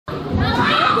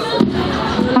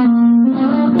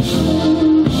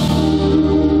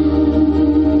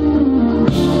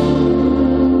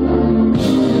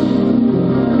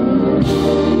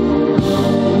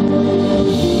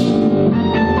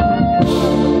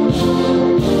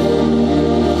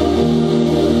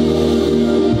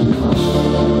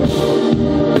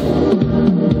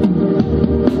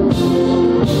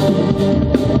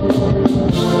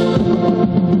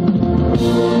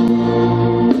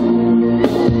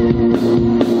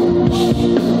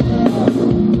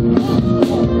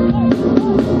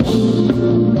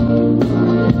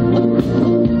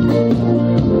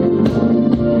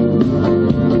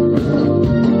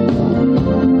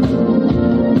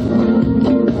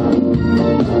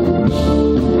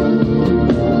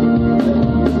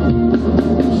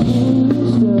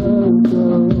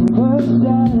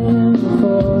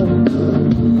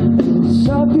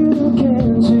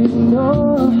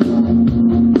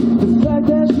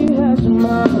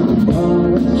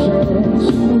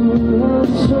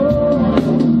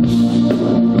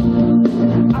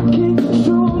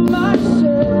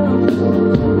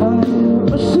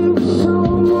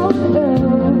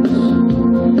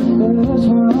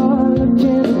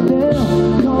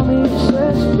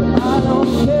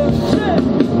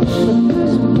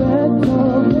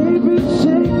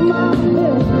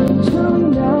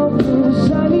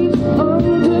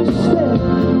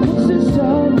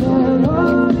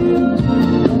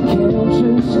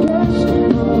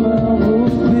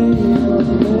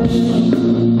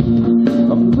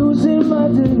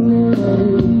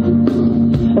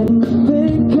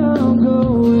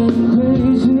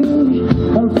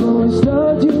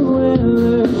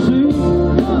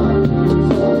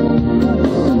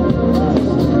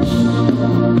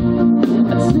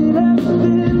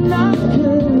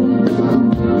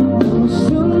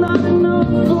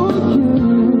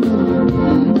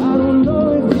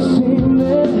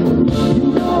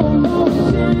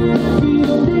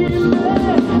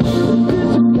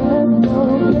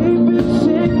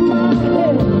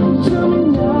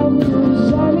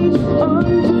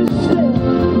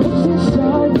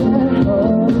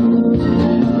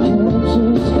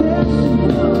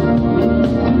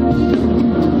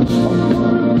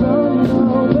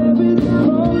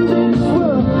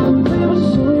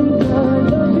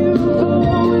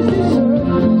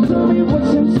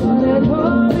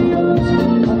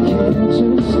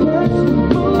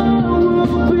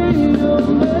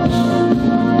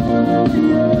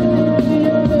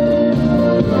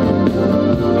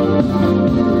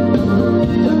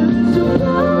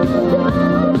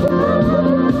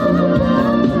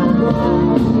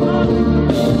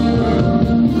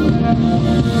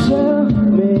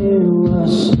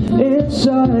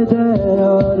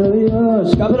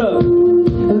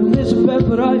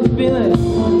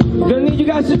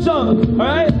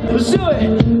Let's do it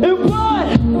in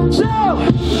 1, 2,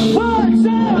 1,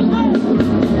 2.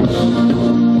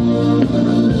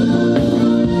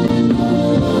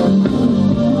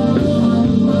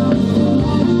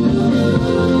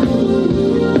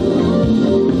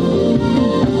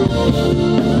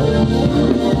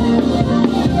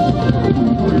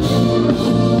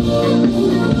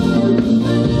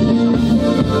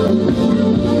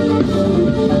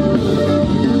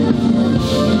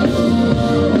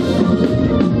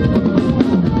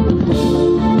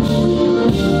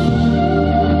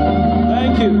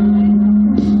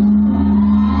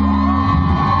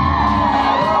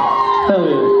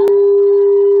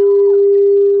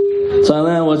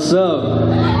 Thailand, what's up?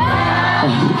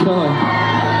 How's it going?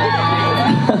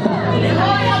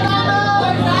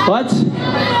 What?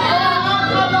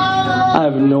 I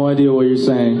have no idea what you're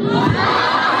saying.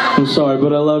 I'm sorry,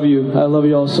 but I love you. I love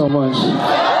you all so much.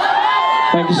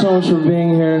 Thank you so much for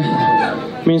being here.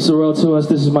 It means the world to us.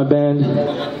 This is my band.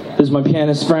 This is my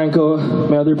pianist, Franco.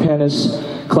 My other pianist,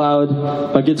 Cloud.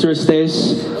 My guitarist,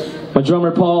 Stace. My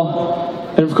drummer, Paul.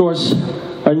 And of course,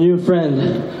 our new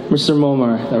friend, Mr.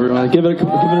 Momar. Everyone, give it a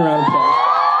round of applause.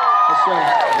 That's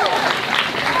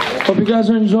right. Hope you guys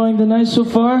are enjoying the night so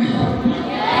far.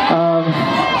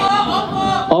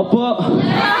 Oppo.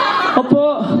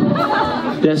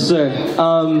 Yes, sir.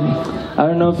 I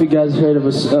don't know if you guys heard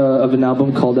of an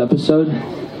album called Episode.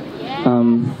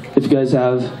 If you guys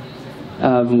have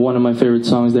one of my favorite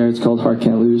songs there. It's called Heart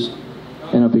Can't Lose.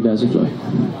 And I hope you guys enjoy.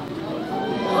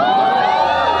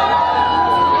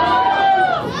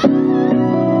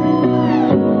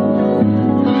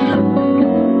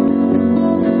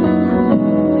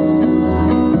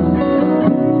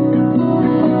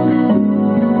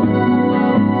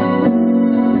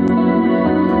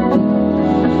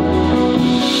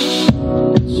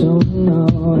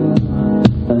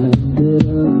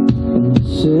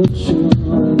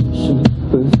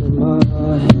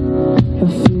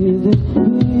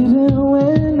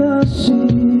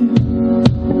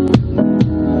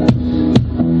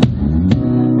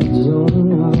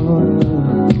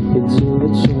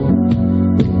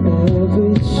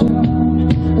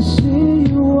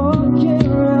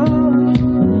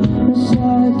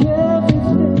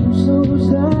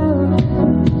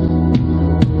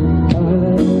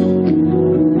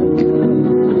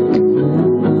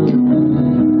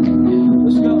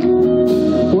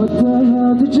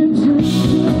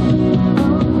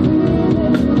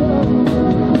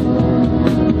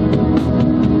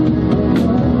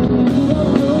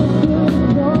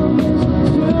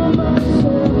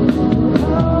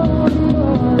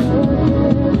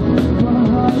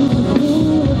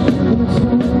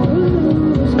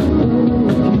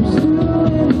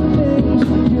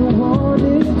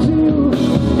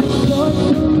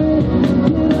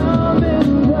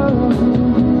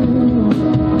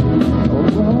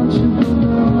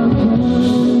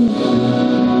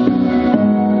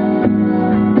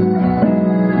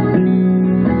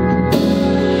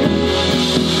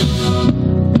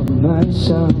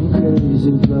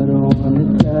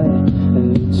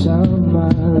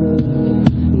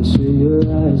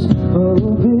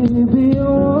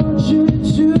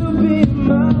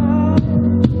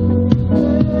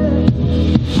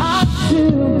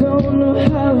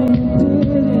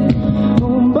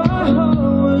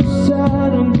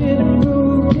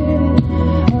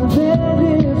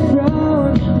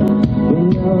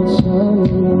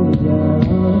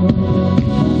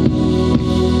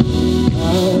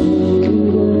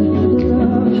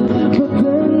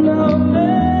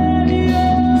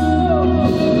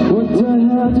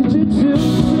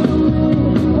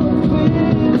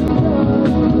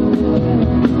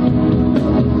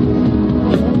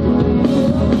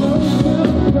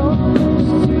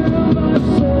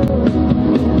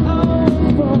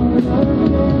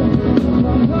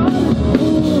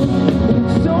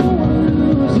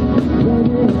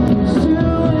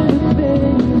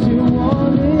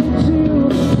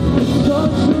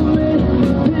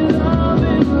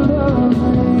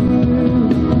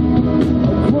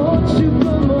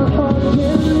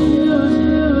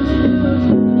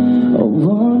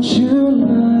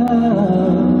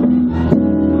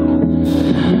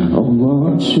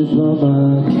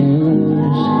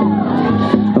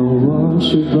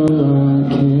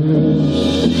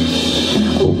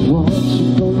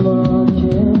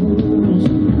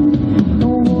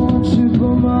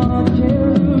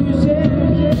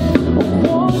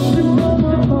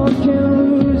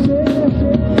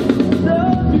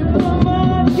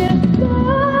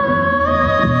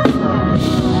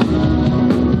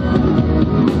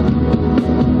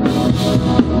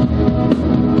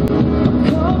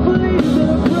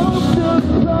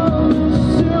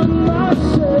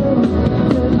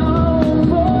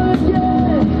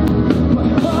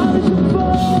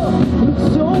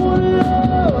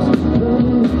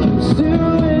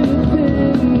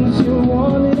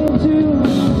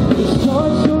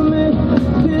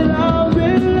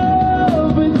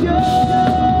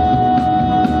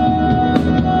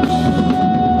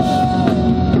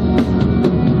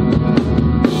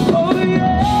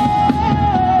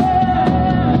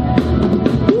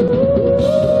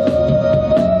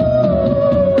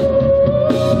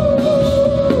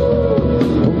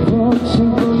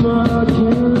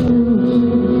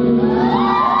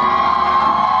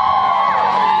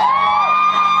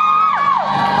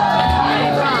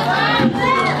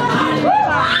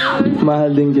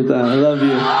 Mahal din kita. I love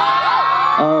you.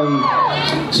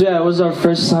 So yeah, it was our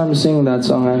first time singing that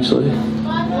song actually.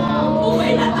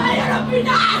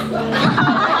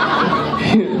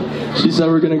 She said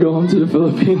we're gonna go home to the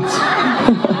Philippines.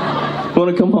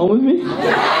 Wanna come home with me?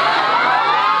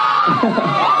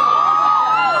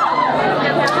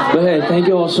 But hey, thank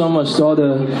you all so much to all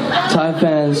the Thai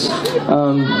fans.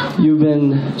 You've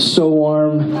been so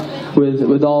warm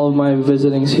with all of my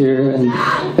visitings here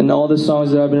and all the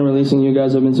songs that I've been releasing. You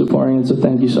guys have been supporting it, so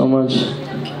thank you so much.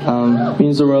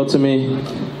 Means the world to me,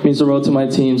 means the world to my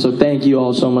team. So thank you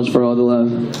all so much for all the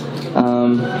love.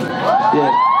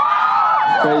 Yeah,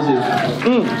 crazy.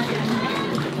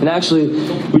 And actually,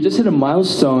 we just hit a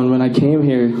milestone when I came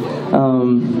here.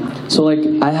 So like,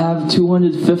 I have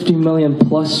 250 million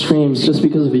plus streams just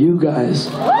because of you guys.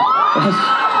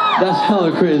 That's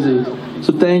hella crazy.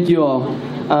 So thank you all.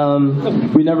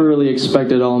 We never really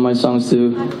expected all of my songs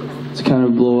to kind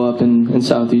of blow up in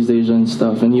Southeast Asia and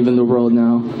stuff, and even the world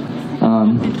now.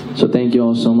 So thank you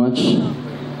all so much.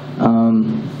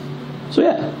 So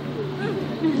yeah.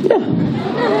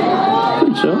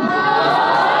 Pretty chill.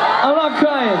 I'm not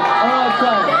crying.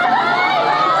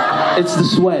 It's the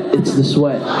sweat. It's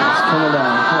coming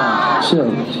down. Come on, chill.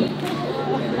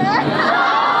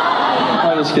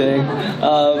 I'm just kidding.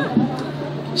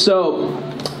 So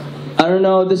I don't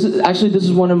know. This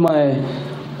is one of my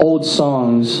old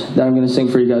songs that I'm gonna sing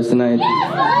for you guys tonight.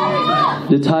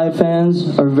 The Thai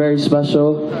fans are very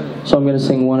special, so I'm gonna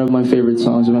sing one of my favorite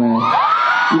songs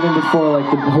even before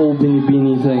like the whole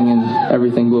Beanie thing and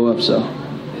everything blew up. So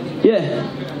yeah,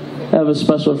 I have a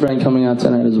special friend coming out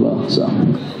tonight as well. So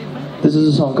this is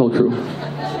a song called Crew.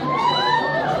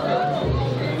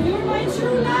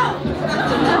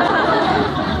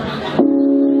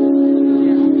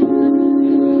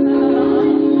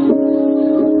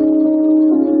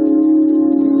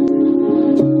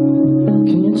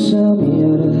 Tell me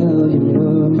how the hell you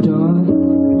moved on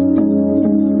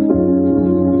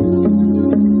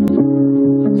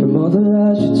from all the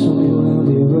lies you told me when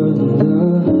we were in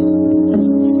love.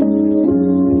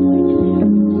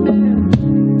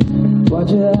 Why'd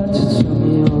you have to tell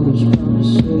me all those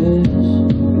promises?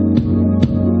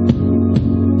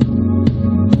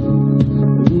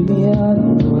 Leave me out of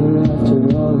nowhere after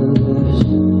all of this.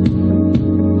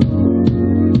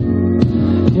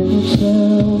 Can you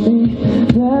tell me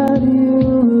that you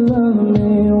love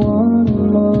me one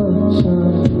more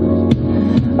time?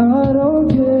 I don't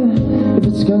care if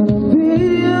it's gonna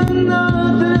be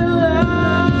another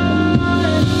lie.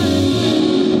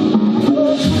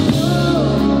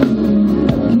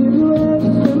 I'll give you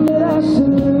everything that I still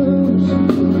lose.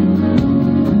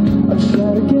 I'll try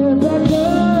to get back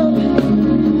up,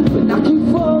 but I keep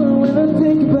falling when I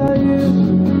think about you.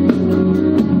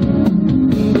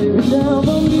 Baby, now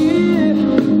I'm here.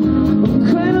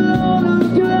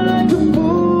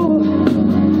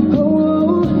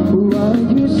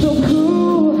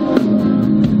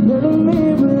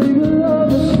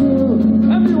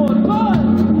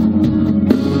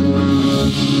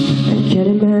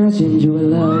 Imagine you in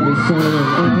love with someone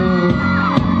else.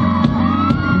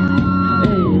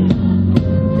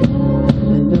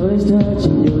 I know it's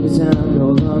touching you 'cause I'm no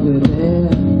longer there.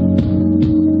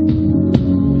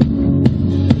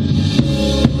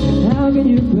 How can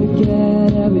you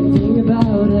forget everything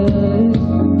about us?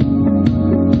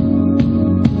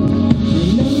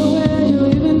 Remember when you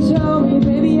even told me,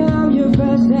 baby, I'm your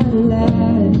first and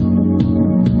last.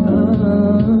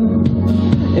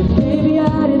 And baby,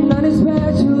 I didn't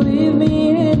expect to leave me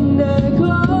in the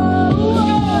cold.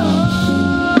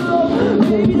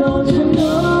 Baby, don't you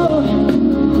know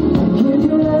I give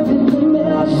you everything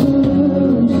that I should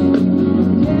lose.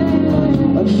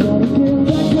 I'm trying to get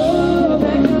back up, but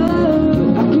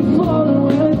I keep falling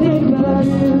when I think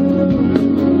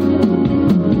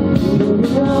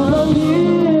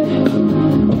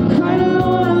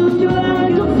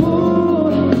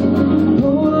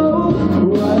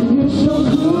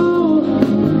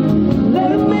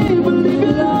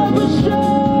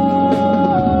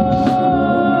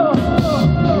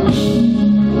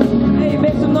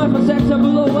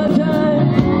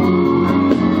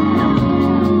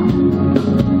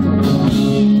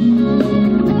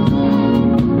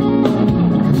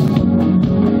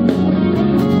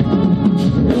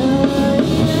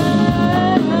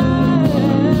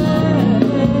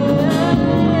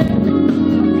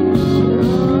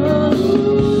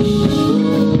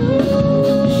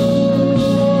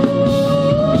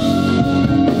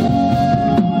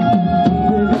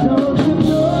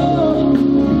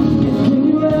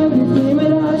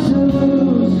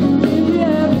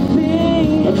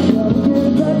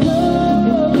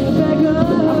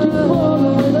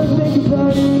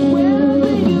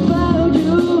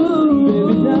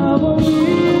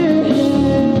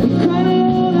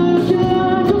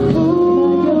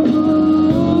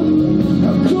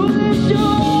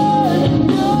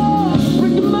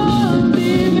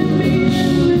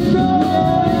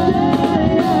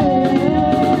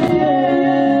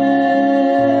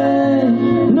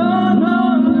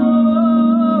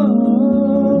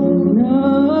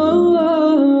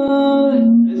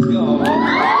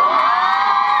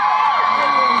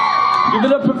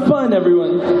fun,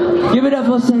 everyone. Give it up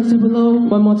for Zack Tabudlo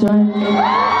one more time.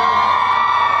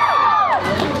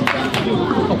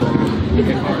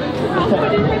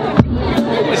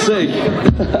 Sick.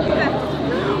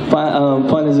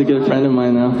 Pun is a good friend of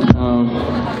mine now.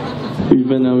 We've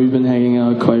been hanging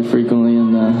out quite frequently,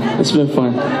 and it's been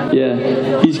fun.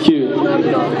 Yeah, he's cute.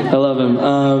 I love him.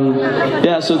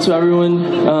 Yeah, so to everyone,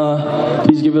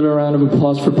 please give it a round of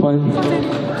applause for Pun.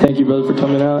 Thank you, brother, for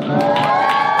coming out.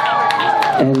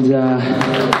 And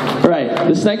right,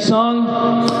 this next song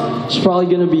is probably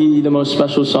gonna be the most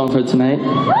special song for tonight.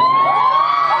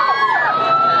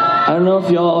 I don't know if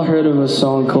y'all heard of a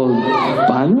song called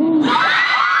Pano.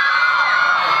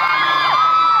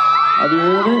 Have you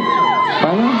heard of it?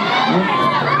 Pano?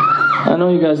 I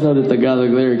know you guys know the Tagalog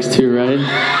lyrics too, right?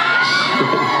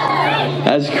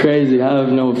 That's crazy. I have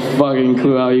no fucking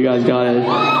clue how you guys got it.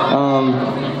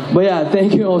 But yeah,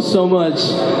 thank you all so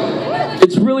much.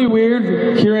 It's really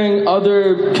weird hearing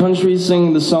other countries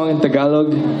sing the song in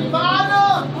Tagalog.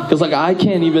 Cause like I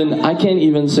can't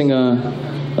even sing a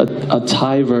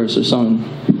Thai verse or something.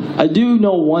 I do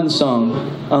know one song.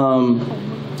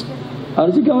 How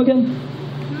does it go again?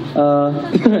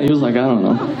 He was like, I don't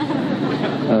know.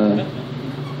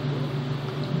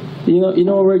 You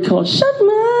know a word called shut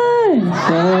mine.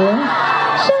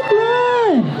 Shut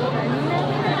mine.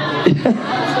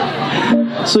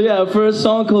 So yeah, for a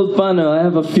song called Pano, I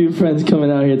have a few friends coming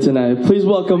out here tonight. Please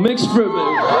welcome MXFRUIT.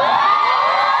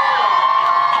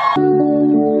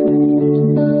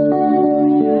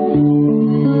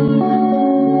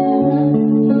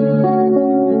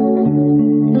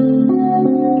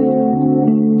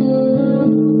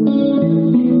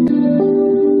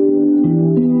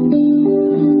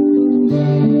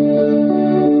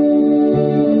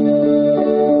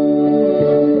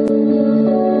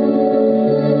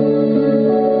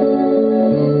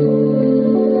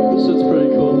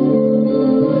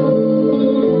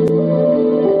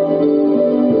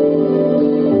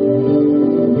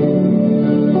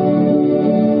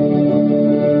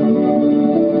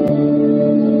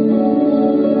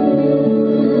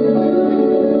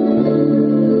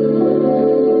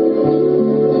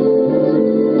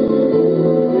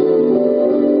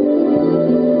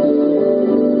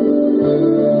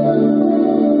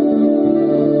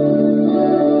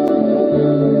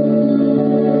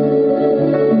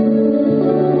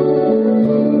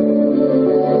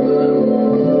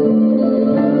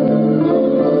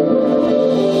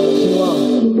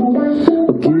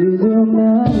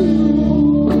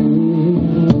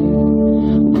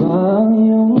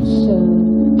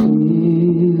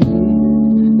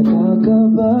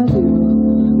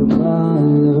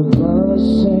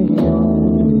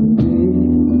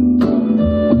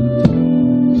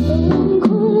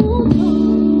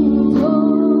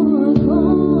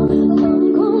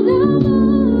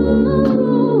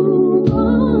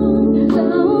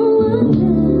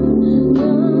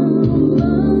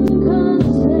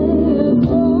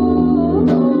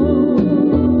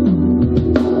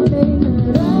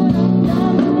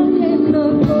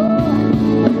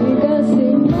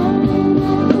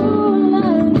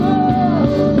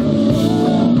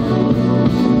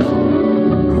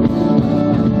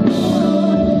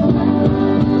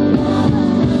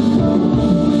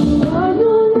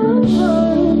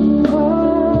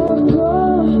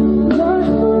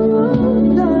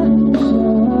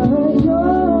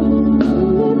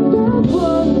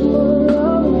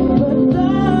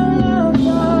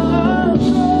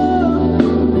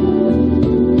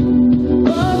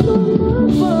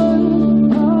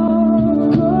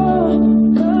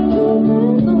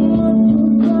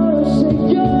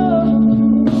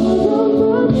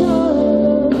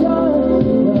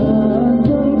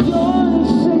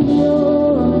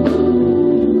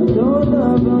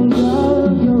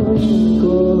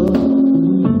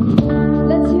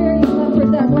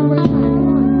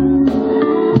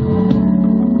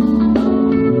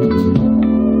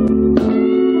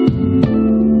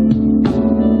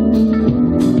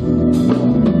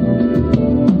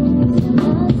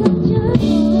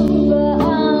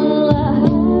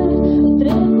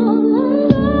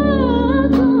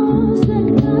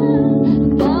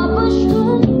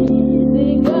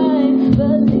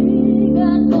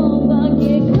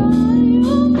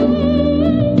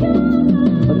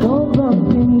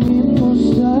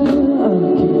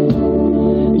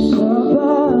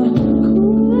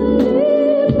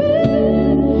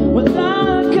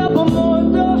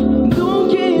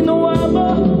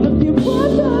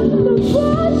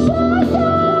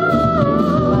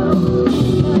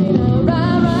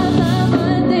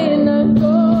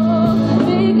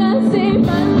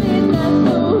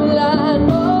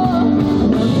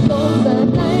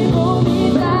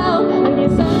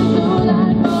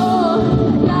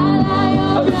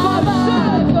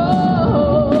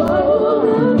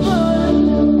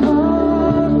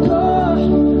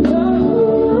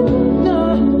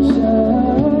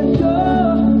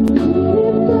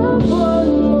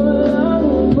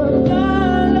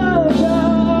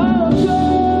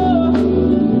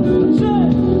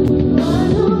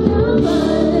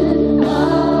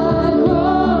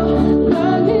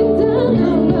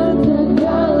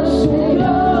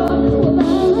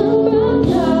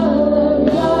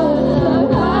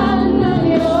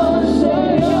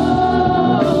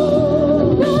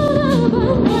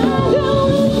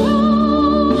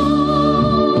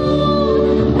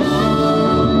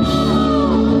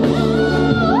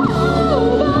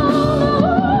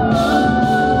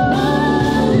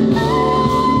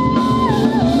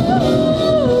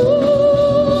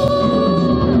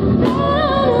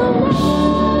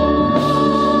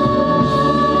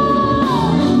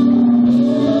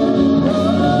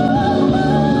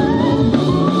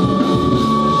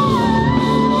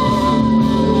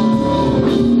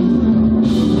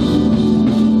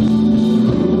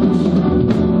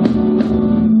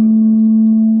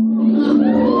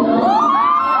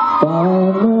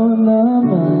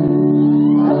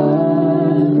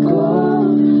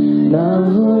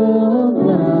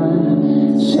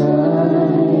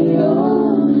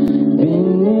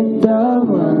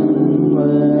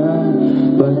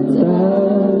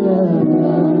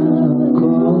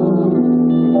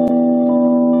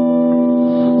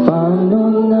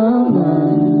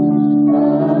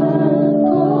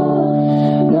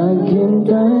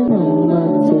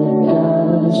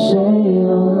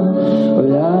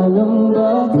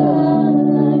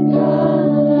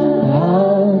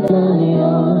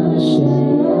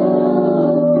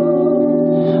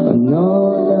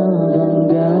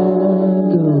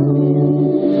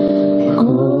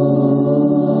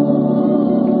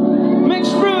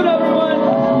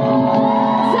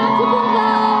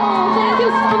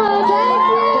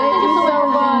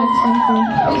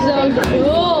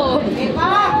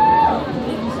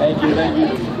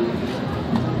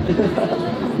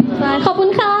 ขอบคุณ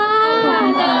ค่ะ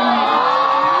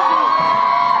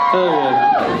Oh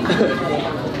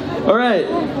yeah. All right.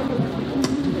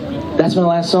 That's my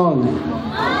last song.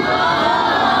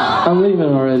 I'm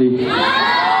leaving already. You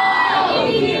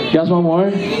guys want more?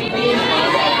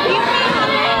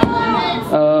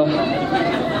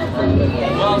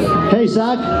 Hey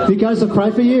Zack, we got a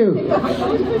surprise for you.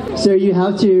 So you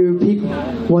have to pick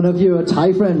one of your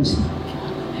Thai friends.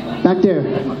 Back there.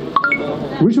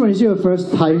 Which one is your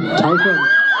first Thai friend?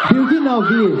 Bilgin or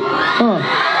V?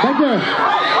 Back there.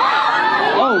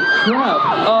 Oh crap.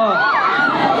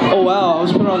 Oh wow, I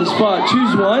was put on the spot.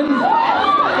 Choose one.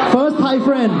 First Thai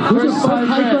friend. Who's your first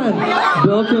Thai friend?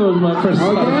 Bilkin was my first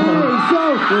Thai friend.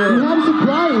 Okay, so we have a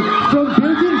surprise from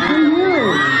Bilgin for you.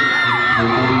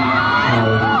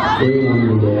 Everyone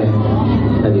will be there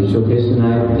at the showcase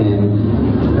tonight, and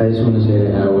I just want to say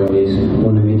that I always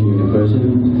want to meet you in person.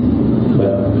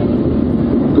 But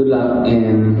good luck, and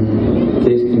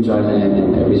please enjoy Thailand, and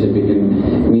I wish we can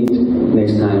meet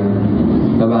next time.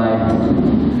 Bye bye.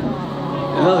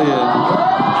 Hell yeah.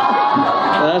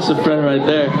 That's a friend right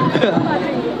there.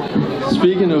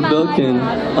 Speaking of Bilkin,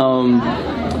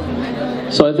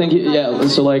 so I think,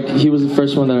 he was the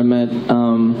first one that I met.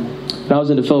 When I was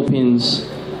in the Philippines,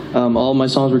 all my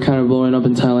songs were kind of blowing up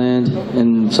in Thailand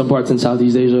and some parts in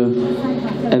Southeast Asia.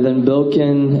 And then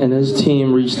Bilkin and his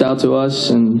team reached out to us,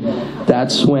 and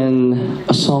that's when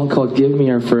a song called Give Me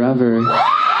Your Forever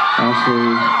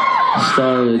actually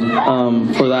started,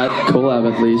 for that collab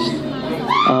at least.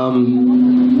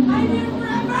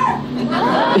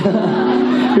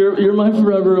 You're my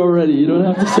forever already. You don't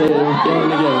have to say it again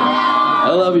and again.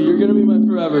 I love you. You're gonna be my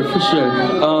forever for sure.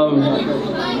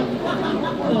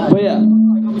 But yeah,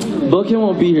 Bilkin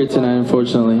won't be here tonight,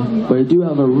 unfortunately. But I do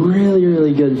have a really,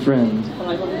 really good friend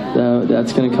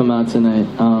that's gonna come out tonight.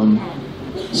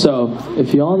 So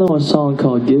if you all know a song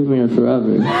called "Give Me Your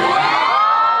Forever,"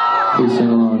 please sing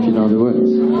along if you know the words.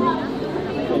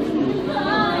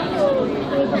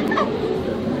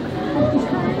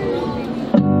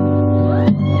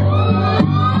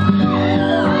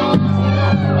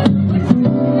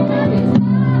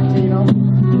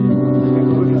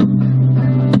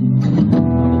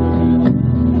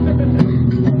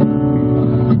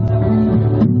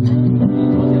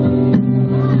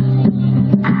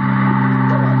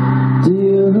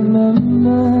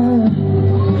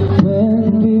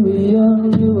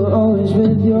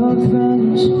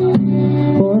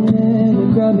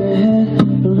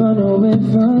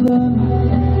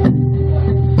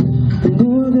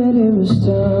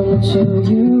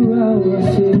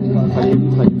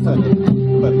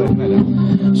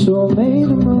 So I made a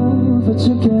move, I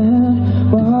took a hand.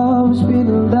 My heart was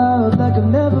beating loud like I've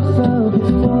never felt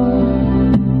before.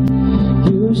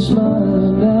 You were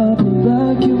smiling at me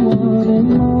like you wanted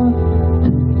more.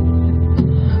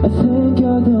 I think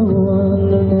you're the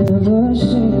one I've never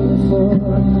seen before.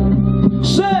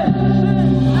 Say!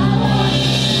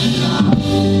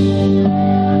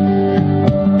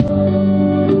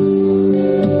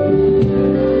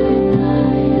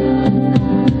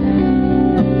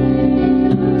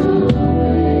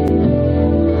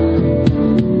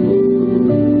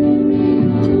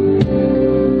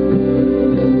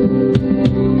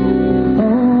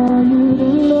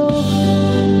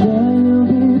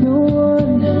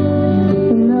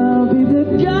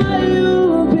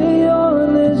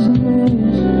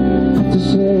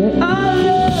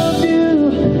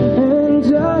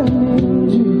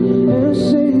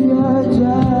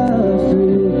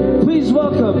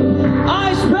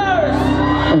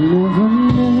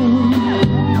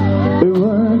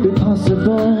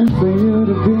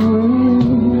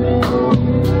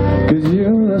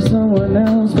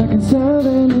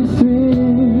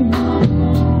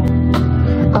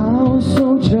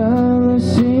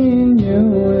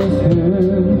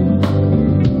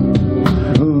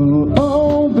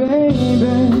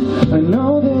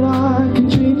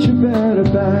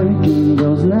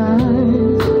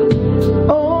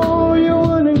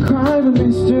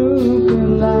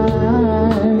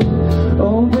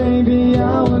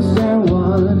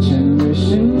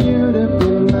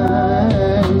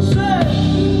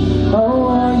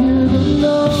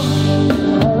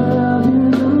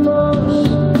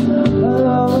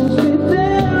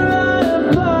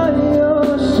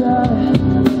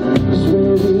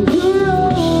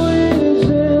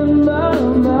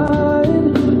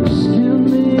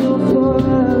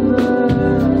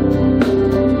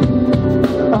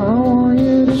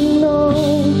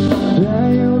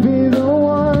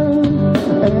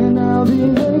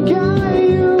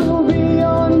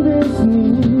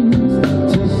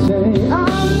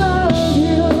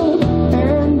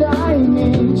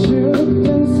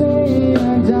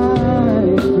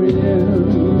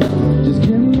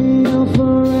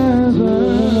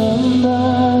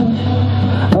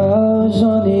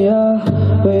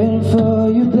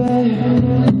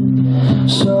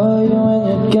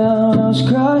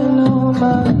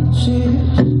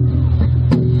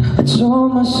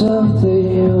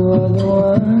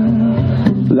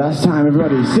 Last time,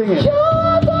 everybody, sing it. I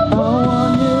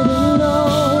want you to know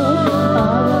I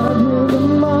love you the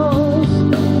most.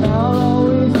 I'll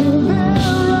always be there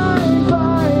right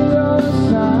by your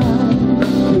side.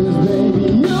 'Cause baby,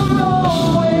 you're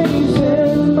always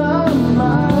in my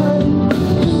mind.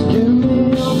 Just give me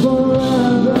your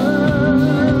forever.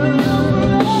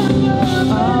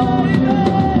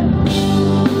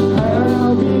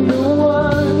 I'll be the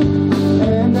one,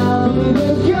 and I'll be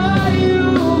the guy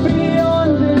you'll be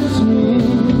honest me.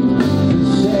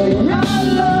 Say I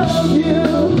love you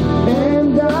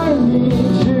and I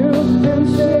need you, and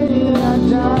say I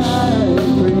die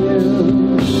for you.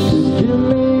 Just give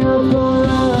me your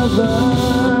forever.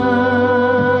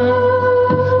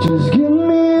 Just give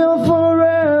me your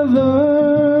forever.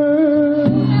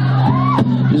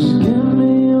 Just give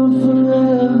me your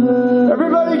forever.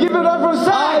 Everybody give it up for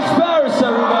Zack Friends,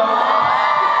 everybody.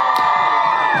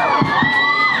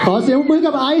 ขอเสียงปรบมือ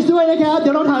กับไอซ์ด้วยนะครับ เ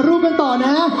ดี๋ยวเราถ่ายรูปกันต่อน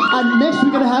ะ and next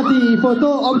we're gonna have the photo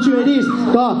opportunities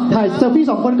ก็ถ่ายเซลฟี่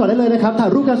2 คนก่อนได้เลยนะครับ ถ่าย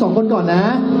รูปกัน2 คนก่อนนะ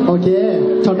โอเค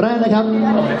ช็อตแรกนะครับ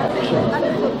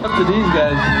Up to these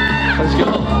guys. Let's go.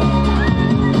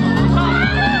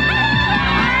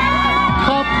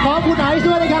 ขอบคุณไอซ์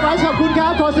ด้วยนะครับไอซ์ขอบคุณครั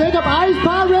บขอเสียงกับไอซ์พ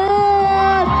าเร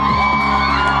ด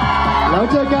แล้ว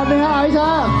เจอกันนะฮะไอซ์ฮ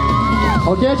ะโ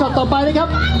อเคช็อตต่อไปนะครับ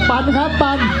ปันครับ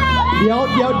ปันเดี๋ย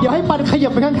วให้ปันขยั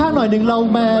บไปข้างๆหน่อยหนึ่งเรา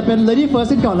มาเป็น lady first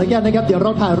กันก่อนแล้วกันนะครับเดี๋ยวเร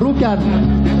าถ่ายรูปกัน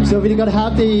so we're gonna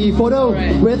have the photo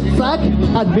with Zack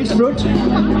and Mixed Fruit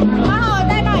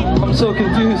I'm so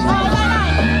confused.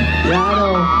 yeah I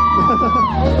know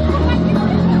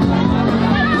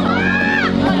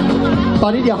ตอ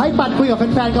นนี้เดี๋ยวให้ปันคุยกับแ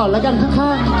ฟนๆก่อนแล้วกันข้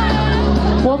าง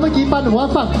ๆเพราะเมื่อกี้ปันบอกว่า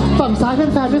ฝั่งซ้ายแ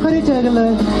ฟนๆไม่ค่อยได้เจอกันเล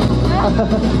ย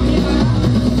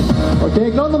โอเค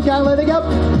กล้องตรงกลางเลยนะครับ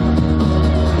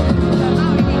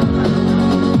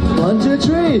 1 2 3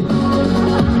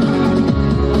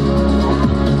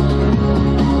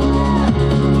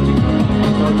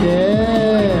โอเค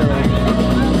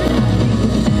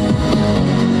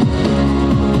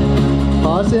ข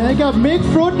อเสียงให้กับ Mixed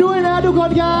Fruit ด้วยนะทุกค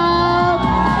นครับ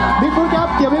Mixed Fruit ครับ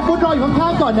เดี๋ยว Mixed Fruit รออยู่ข้า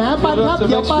งๆก่อนนะปันครับ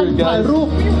เดี๋ยวปันถ่ายรูป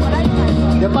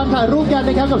กัน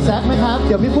นะครับกับแซคนะครับเ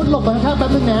ดี๋ยวพี่พุทธหลบมาข้างๆแป๊บ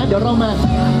นึงนะเดี๋ยวเรามา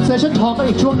เซสชั่นทอล์กกัน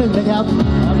อีกช่วงหนึ่งนะครับ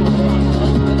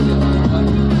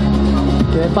โอ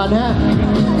เคปันฮะ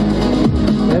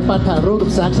ให้ปันถ่ายรูปกับ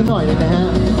แซคสักหน่อยนึงนะฮะ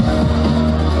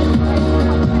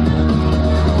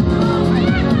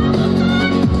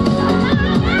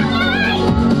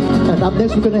And up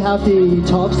next we're gonna have the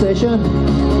talk session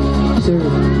so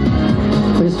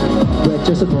please wait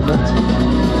just a moment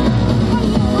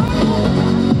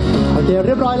โอเคเ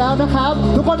รียบร้อยแล้วนะครับ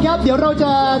ทุกคนครับเดี๋ยวเราจ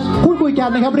ะพูดคุยกัน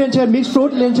นะครับเรียนเชิญ Mixed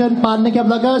Fruit เรียนเชิญปันนะครับ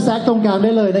แล้วก็แซคตรงกลางไ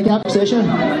ด้เลยนะครับ session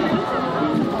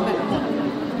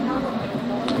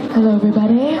Hello,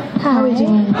 everybody. How are we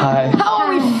doing? Hi. How are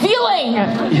we feeling?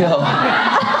 Yo.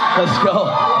 Let's go.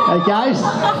 Hey guys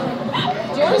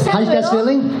how you guys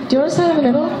feeling Do you want to stand in the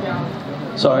middle?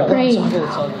 Sorry. Great.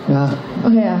 yeah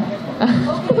Okay, yeah.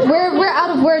 We're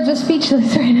out of words. We're speechless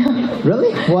right now.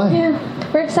 really why Yeah,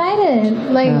 we're excited.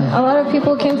 Like a lot of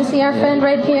people came to see our friend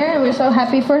right here, and we're so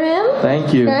happy for him. Thank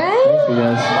you. Right? Thank you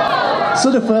guys. so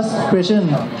the first question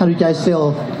how do you guys feel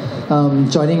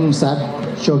joining Zack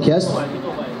Showcase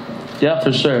Yeah,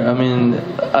 for sure. I mean,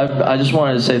 I just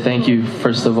wanted to say thank you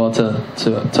first of all to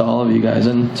all of you guys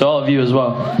and to all of you as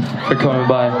well for coming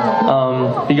by.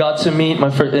 We got to meet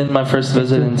in my first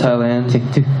visit in Thailand,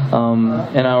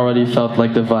 and I already felt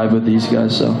like the vibe with these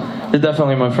guys. So they're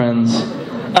definitely my friends.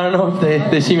 I don't know if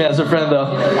they see me as a friend though,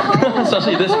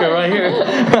 especially this girl right here.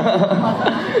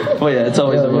 But yeah, it's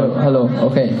always a vibe. Hello.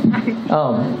 Okay.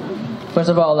 First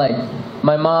of all, like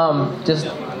my mom just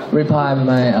replied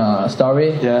my story.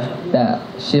 Yeah. That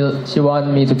she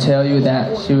wanted me to tell you that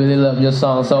she really loved your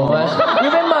song so much.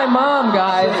 Even my mom,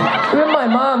 guys. Even my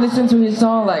mom listened to his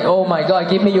song like, oh my God,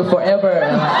 give me you forever.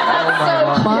 And I'm like,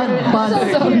 oh my God.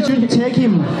 Pan you should take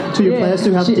him to your place to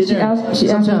have she dinner asked me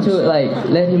to like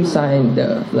let him sign the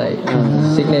like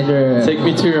signature. Take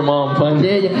me to your mom, Pun.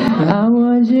 Yeah. I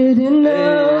want you to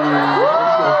know.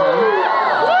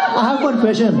 I have one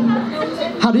question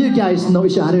how do you guys know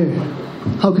each other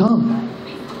how come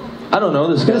I don't know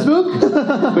this guy. Facebook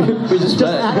We just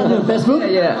just met. add on your Facebook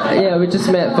Yeah, we just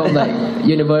met from like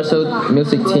Universal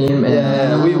Music Team. And,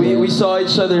 Yeah, we saw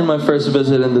each other in my first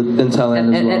visit in Thailand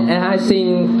as well. and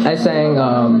I sang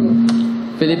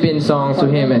Philippine songs to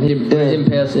him, and he really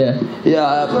impressed. Yeah,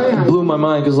 it blew my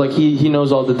mind because like he knows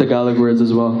all the Tagalog words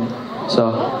as well, so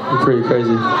pretty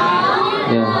crazy.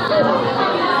 Yeah.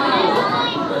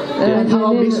 and how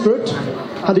about Mixed Fruit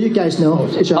How do you guys know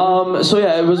each other? So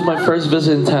yeah, it was my first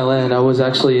visit in Thailand. I was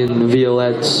actually in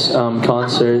Violette's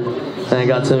concert, and I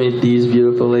got to meet these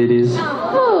beautiful ladies.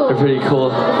 They're pretty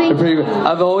cool.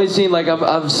 I've always seen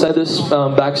I've said this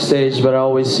backstage, but I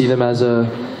always see them as a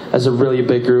really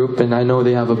big group, and I know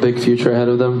they have a big future ahead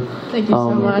of them. Thank you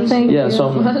so much. So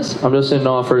I'm just in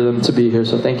awe for them to be here.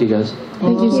 So thank you guys.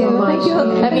 Thank you so much. Thank you.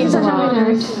 That means a lot.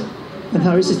 And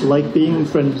how is it like being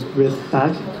friends with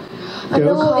Zack?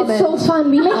 Oh, it's so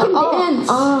fun. We make him dance.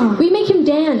 We make him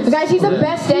dance. Guys, he's the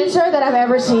best dancer that I've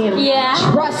ever seen. Yeah.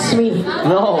 Trust me.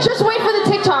 No. Just wait for the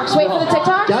TikToks. Wait for the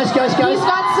TikToks. Guys. He's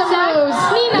got some moves.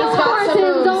 Don't force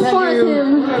him. Don't force him.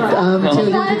 Tell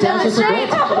him to dance as a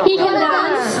bit. He can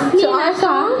dance to our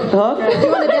song. Huh? You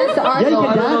want to dance to our Yeah, you song?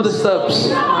 can I don't know the steps.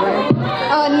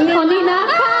 Oh, Nina.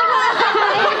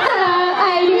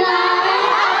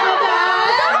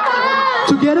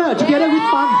 Together with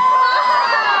fun.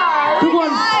 ทุกคน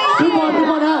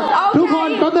ฮะทุกคน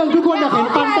แป๊บนึงทุกคนอยากเห็น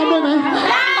ปันเต้นด้วยไหม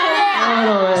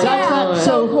Zack,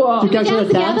 so you guys want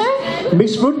to dance?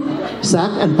 Mixed fruit,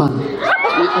 Zack and Pan.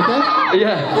 Okay?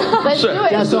 Yeah. Let's Sure. do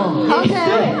it. That song.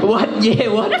 Okay. What? Yeah,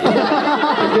 what?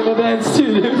 Give a dance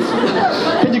too.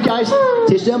 Can you guys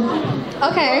teach them?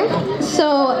 Okay. So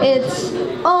it's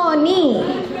Oni.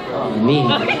 Me.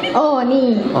 Oni.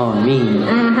 Oh, me.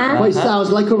 Uh-huh. Oh, it sounds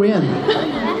like Korean.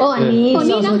 Oni. It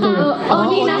sounds like Korean. โอ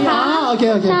นี่นะคะ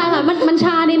Okay. ใช่ค่ะมันช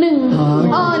านิดนึง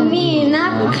โอนี่นะ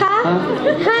คะ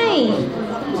ให้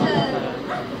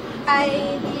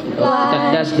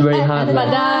That's very hard. มา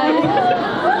ได้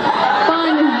ปั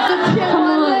นจะเที่ยง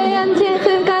วันเลยยันเที่ยง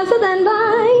คืนการแสดงได้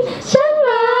ฉัน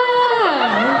มา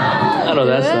I know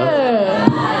that stuff.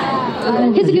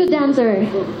 He's a good dancer.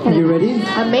 Are you ready?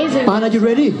 Amazing. Pan, are you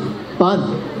ready? Pan.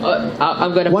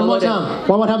 I'm gonna One follow more them. time.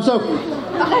 One more time, so.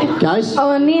 Guys. โอ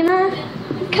นี่นะ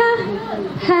คะ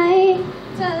ให้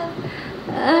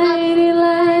ไอ้ดีเล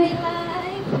ย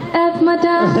แอบมาไ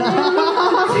ด้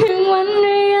ถึงวันเ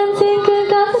รียนเที่ยงคืน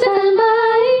การแสดงได้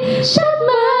ฉัน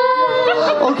มา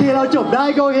โอเคเราจบได้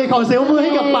ก็โอเคขอเสียงมือใ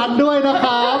ห้กับปันด้วยนะค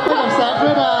รับให้กับแซคด้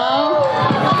วยนะ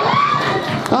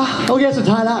โอเคสุด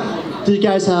ท้ายละ Do you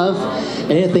guys have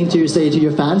anything to say to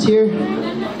your fans here?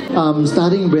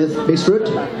 Starting with Mixed Fruit.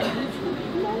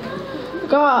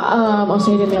 I'll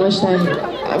say it in English then.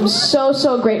 I'm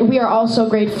so great. We are all so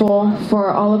grateful for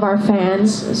all of our fans.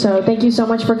 So thank you so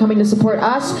much for coming to support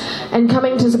us and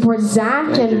coming to support Zack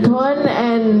and Kun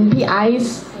and P Ice.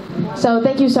 So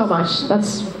thank you so much.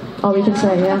 That's all we can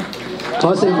say. Yeah. ขอ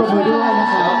เสียงปรบมือด้วยนะ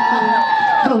ครับ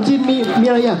ขนมจีนมี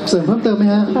อะไรอยากเสริมเพิ่มเติมไหม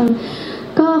ฮะ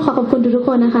ก็ขอขอบคุณทุกๆค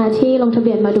นนะคะที่ลงทะเ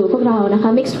บียนมาดูพวกเรานะคะ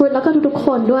Mixed Fruit แล้วก็ทุกๆค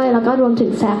นด้วยแล้วก็รวมถึง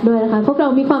แซคด้วยนะคะพวกเรา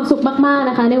มีความสุขมากๆ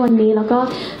นะคะในวันนี้แล้วก็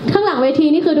ข้างหลังเวที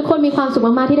นี่คือทุกคนมีความสุขม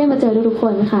ากๆที่ได้มาเจอทุกๆค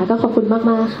นค่ะก็ขอบคุณ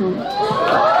มากๆค่ะ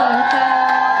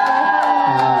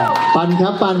ปันครั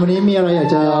บปันวันนี้มีอะไรอยาก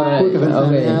จะพูดกับแฟน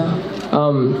ๆไหมฮะ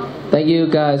Thank you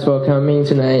guys for coming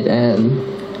tonight, and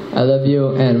I love you,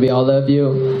 and we all love you.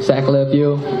 Zack love you,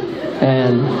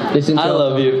 and listen to. I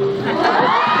love you.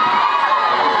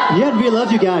 Yeah, we love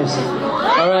you guys.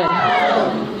 All right.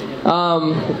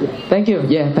 Thank you.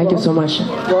 Yeah, thank you so much.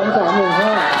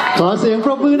 ขอเสียงป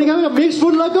รบมือนะครับกับ Mixed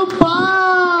Fruit แล้วก็ปั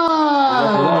น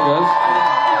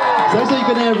So you're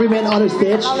gonna remain on the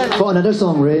stage for another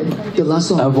song, right? The last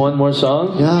song. I have one more song.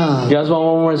 Yeah. You guys want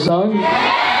one more song?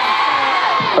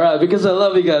 All right, because I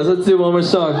love you guys. Let's do one more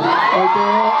song. โอเค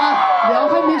เดี๋ยว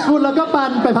ให้ Mixed Fruit แล้วก็ปั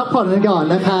นไปพักผ่อนกันก่อน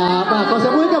นะครับขอเสีย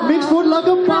งปรบมือกับ Mixed Fruit แล้ว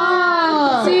ก็ปัน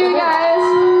See you guys.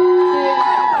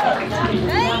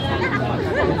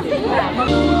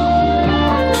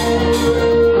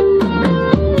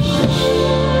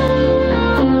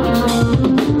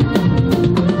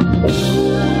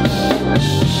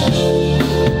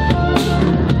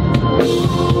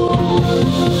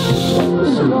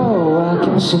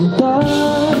 Sentar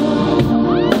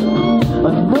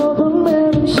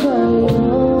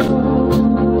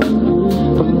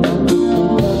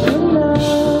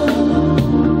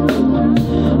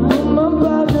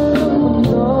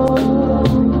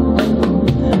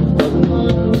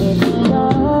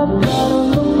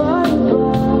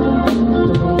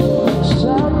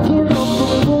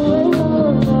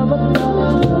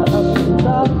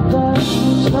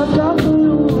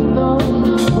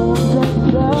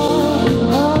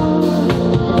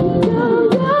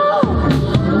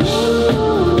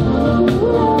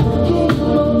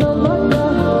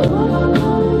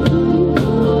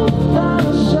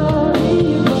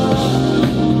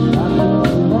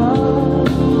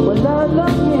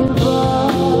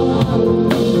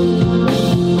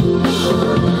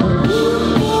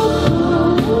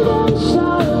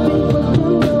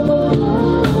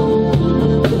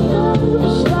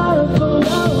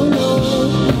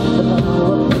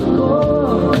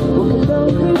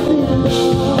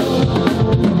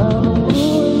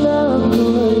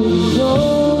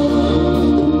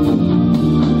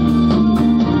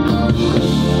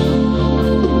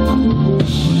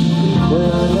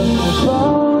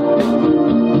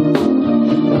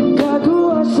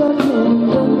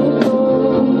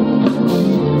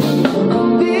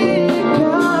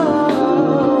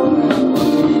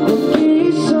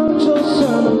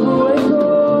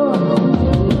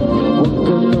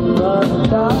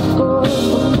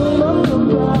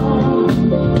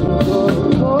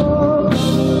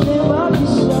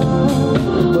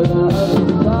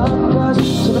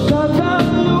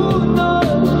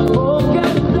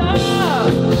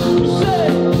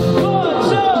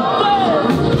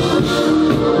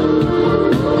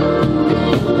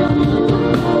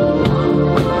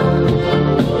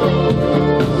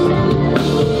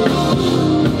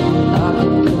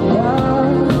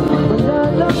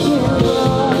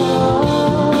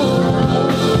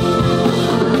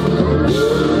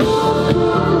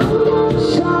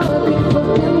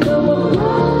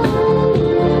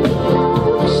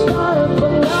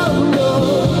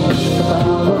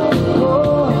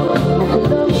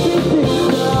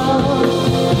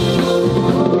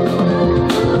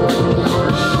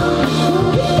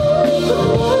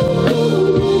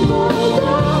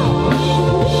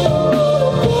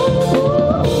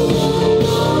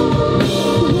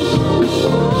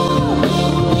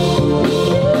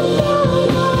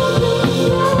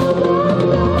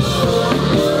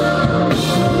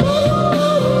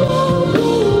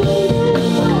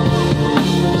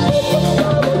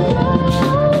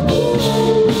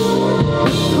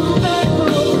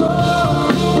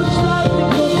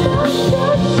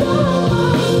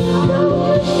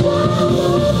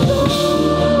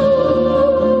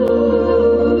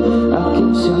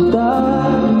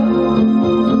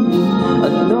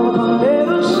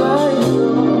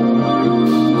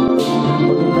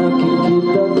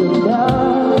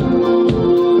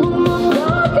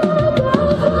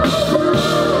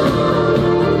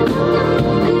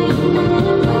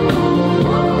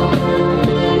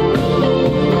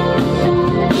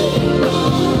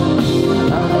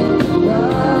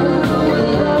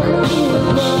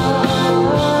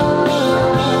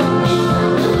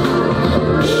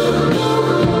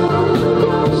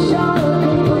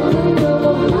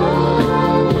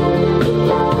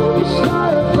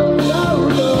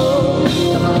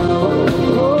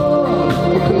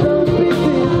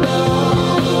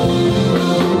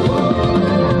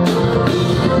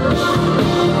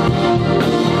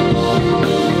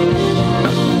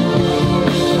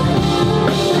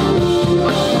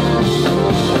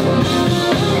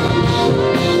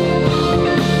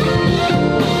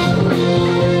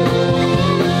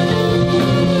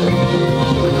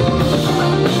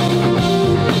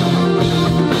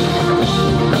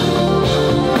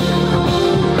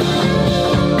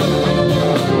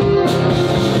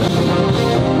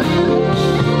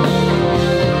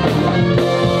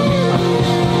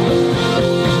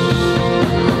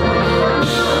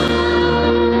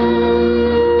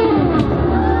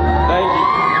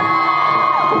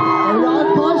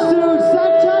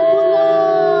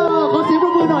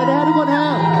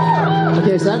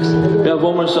Okay, Zack. We have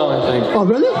one more song, I think. Oh,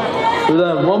 really? For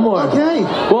them, one more. Okay.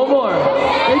 One more.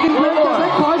 ไอ้กันเป็นจะให้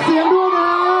ขอเสียงด้วยนะ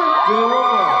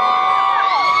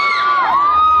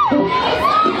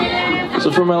So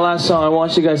for my last song, I want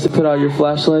you guys to put out your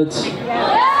flashlights.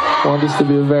 I want this to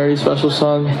be a very special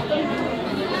song.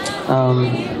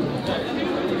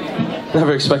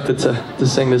 Never expected to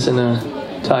sing this in a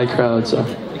Thai crowd, so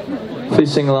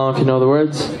please sing along if you know the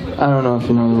words. I don't know if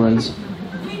you know the words.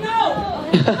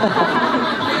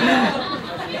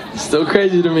 Still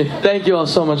crazy to me. Thank you all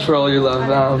so much for all your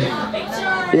love.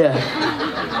 Yeah,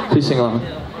 please sing along.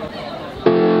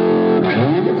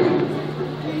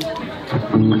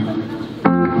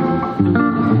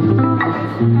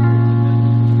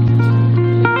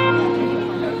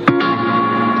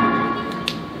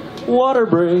 Water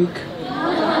break.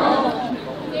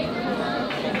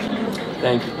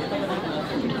 Thank you.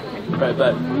 Right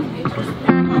back.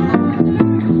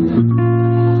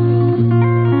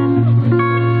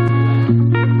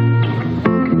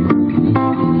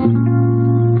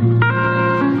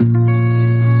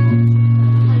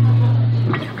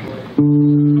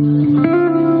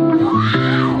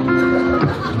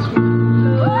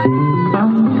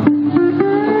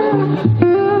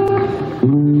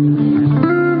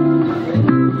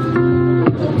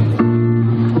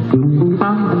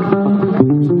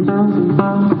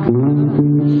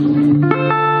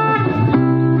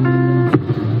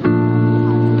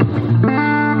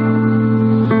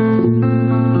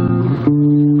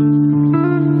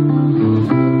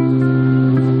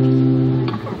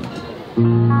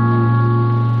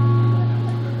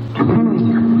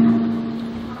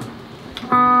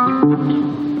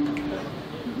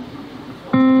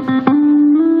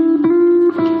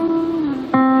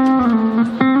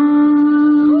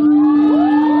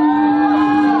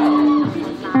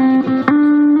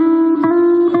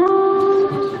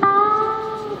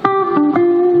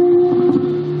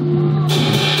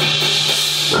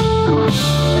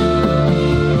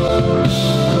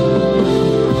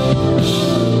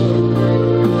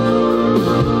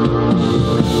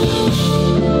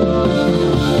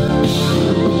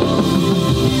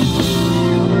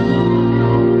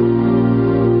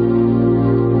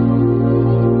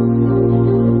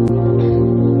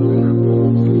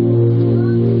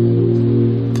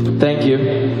 Thank you.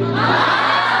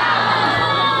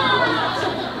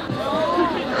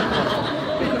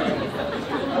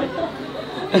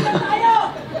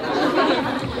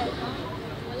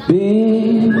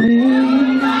 Baby,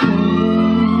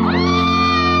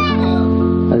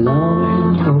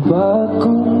 alam mo ba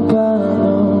kung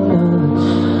paano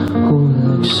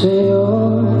nahulog sa'yo?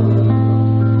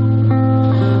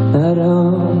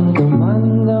 Naramdaman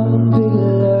lang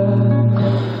bigla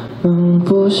ng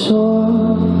puso.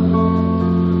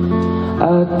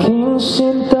 Aking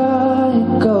sinta,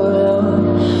 ikaw lang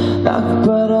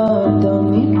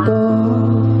nagparamdam nito.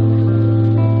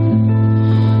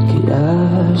 Kaya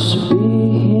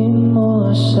sabihin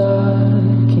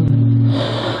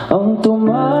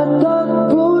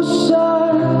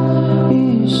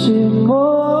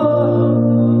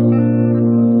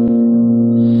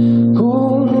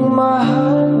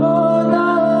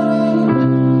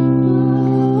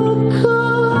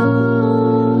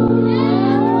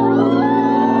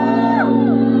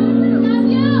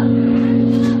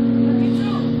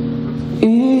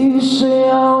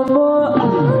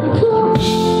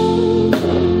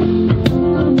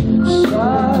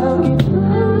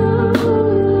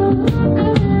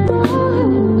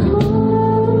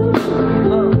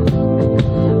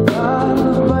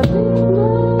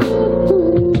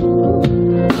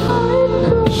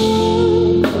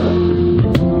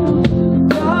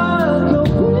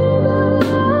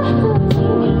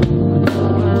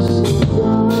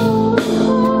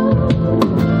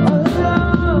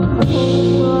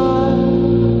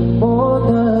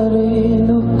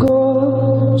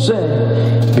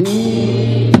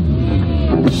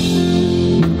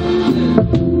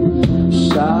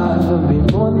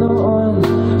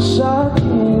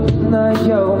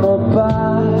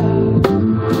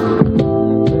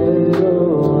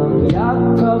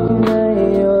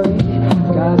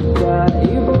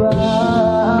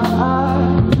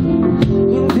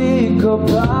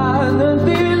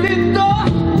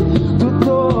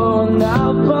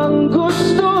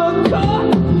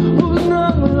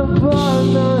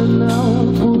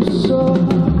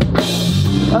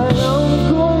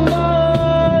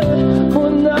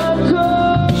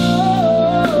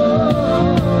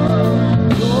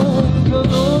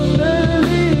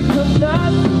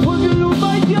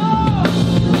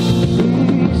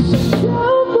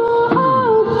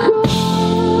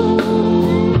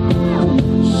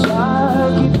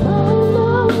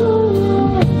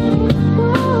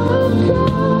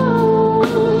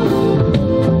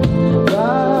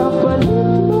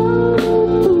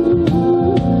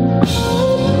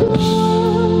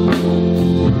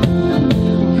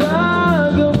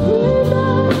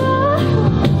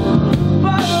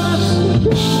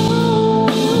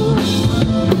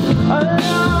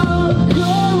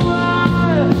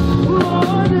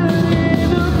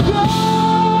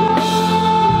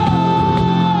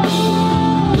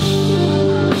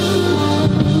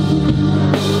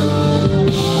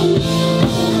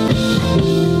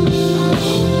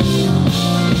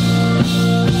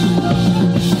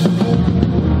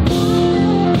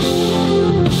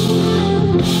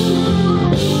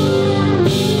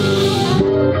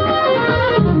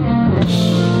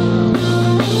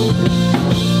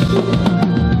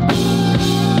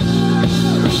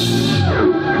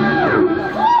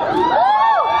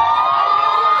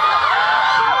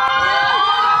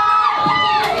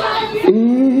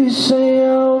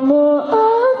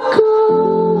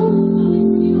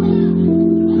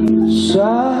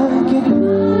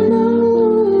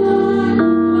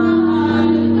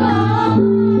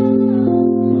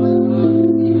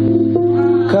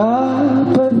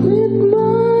Kapatid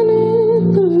man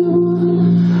ito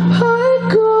ay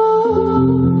ko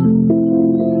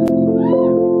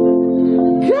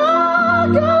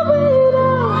gagawin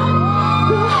ang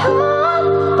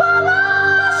lahat para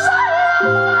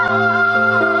sa'yo.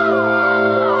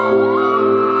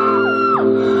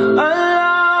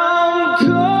 Alam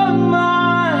ko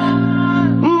man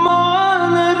mo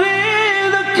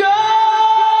narito ko.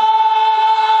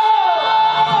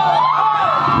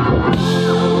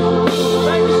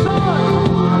 Thank you so much.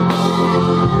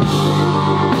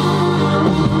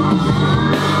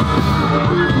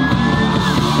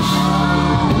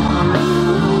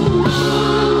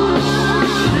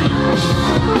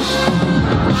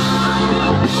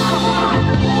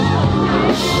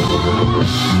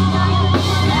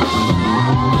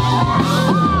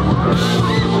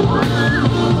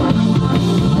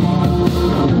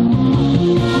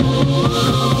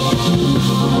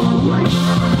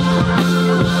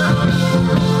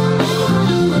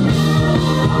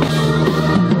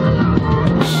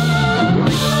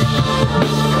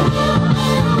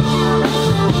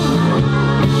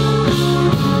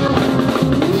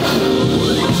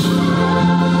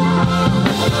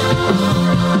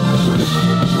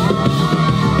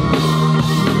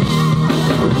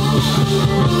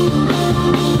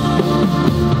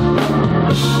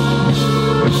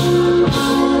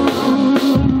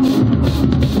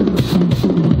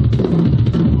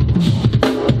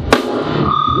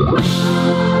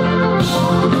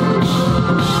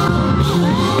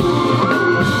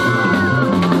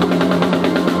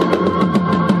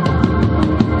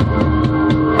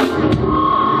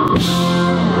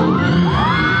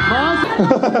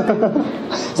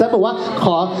แซคบอกว่า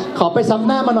ขอไปซ้ำห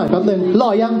น้ามาหน่อยแป๊บนึงหล่อ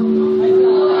ยัง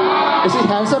Is he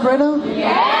handsome right now?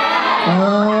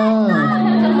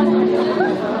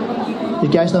 You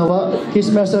guys know what? He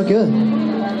smells so good.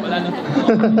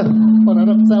 ตอนนั้นเ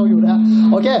ราแซวอยู่นะฮะ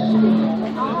โอเค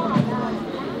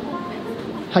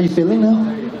How you feeling now?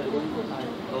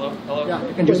 Hello. Yeah,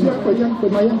 you can just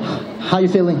with my How you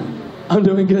feeling? I'm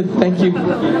doing good, thank you.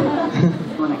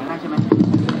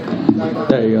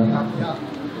 There you go.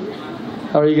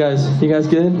 How are you guys? You guys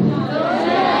good?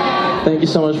 Thank you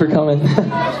so much for coming.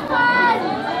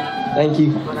 Thank you.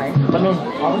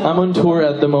 I'm on tour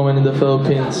at the moment in the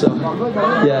Philippines, so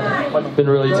yeah, been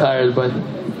really tired, but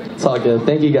it's all good.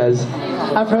 Thank you guys.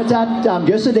 I've heard that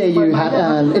yesterday you had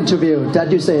an interview that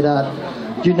you say that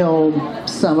you know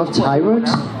some of Thai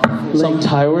words. Some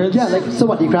Thai words? Yeah, like ส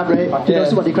วัสดีครับ right? You know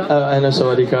สวัสดีครับ I know ส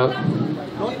วัสดีครับ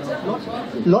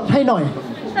ลดให้หน่อย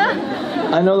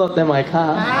I know ลดแต่ไมค์ค่ะ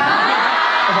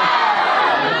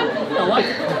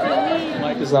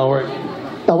Mic does not work.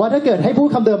 แต่ว่าถ้าเกิดให้พูด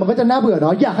คำเดิมมันก็จะน่าเบื่อเนา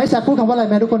ะอยากให้แซคพูดคำว่าอะไรไ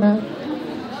หมทุกคนนะ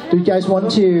Do you guys want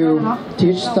to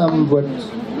teach some word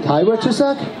Thai word to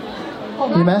Zack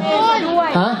มีไหม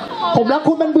ฮะผมรัก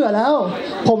คุณมันเบื่อแล้ว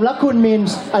ผมรักคุณ means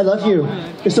I love you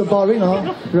it's so boring เนาะ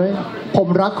right ผม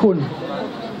รักคุณ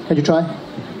Can you try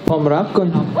ผมรักคุณ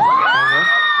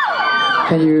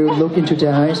Can you look into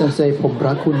their eyes and say ผม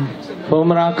รักคุณ ผม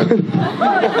รักคุณ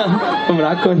ผม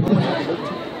รักคุณ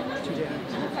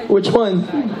Which one?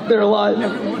 They're alive.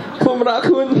 ผมรัก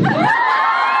คุณ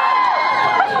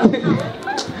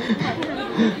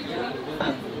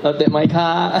แต่ไมค์ค่ะ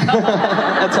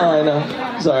That's all I know.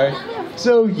 Sorry.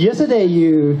 So yesterday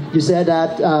you said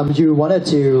that you wanted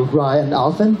to ride an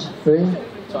elephant, right?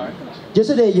 Sorry.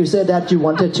 Yesterday you said that you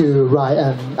wanted to ride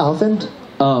an elephant.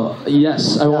 Oh yes,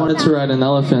 I wanted to ride an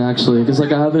elephant actually, because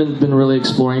like I haven't been really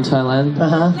exploring Thailand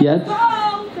yet.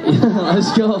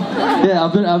 Let's go. Yeah,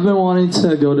 I've been wanting to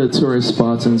go to tourist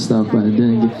spots and stuff, but I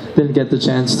didn't get the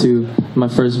chance to my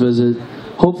first visit.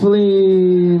 Hopefully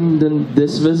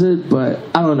this visit, but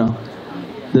I don't know.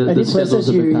 Any places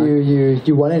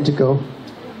you wanted to go?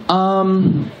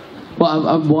 Well,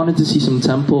 I've wanted to see some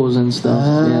temples and stuff.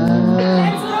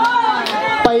 Yeah.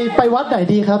 ไปวัดไหน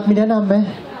ดีครับมีแนะนำไหม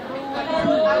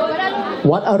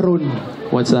วัดอรุณ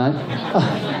What's that?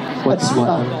 What's what?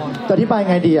 อธิบาย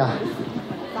ไงดีอะ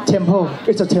Temple.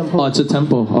 It's a temple. Oh, it's a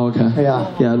temple. Oh, okay. Yeah.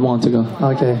 Yeah, I'd want to go.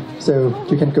 Okay, so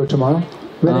you can go tomorrow.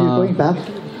 When are you going back?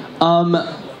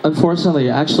 Unfortunately,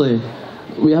 actually,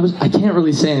 I can't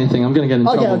really say anything. I'm gonna get in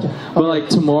trouble. Okay. But like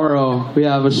tomorrow, we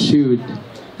have a shoot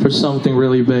for something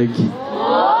really big.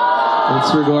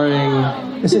 It's regarding.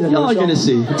 Is it a new Y'all are song? gonna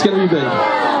see. It's gonna be big.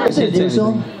 Is it a new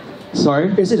song? Sorry?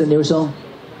 Is it a new song?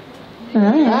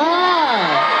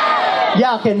 อย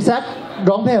ากเห็นแซค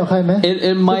ร้องเพลงกับใครไหม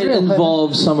It might involve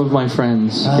some of my friends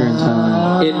here in Thailand.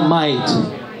 It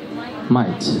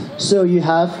might. So you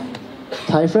have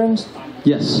Thai friends?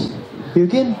 Yes.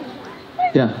 Bilgin?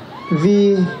 Yeah. V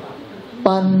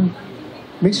Pan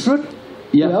mixed fruit?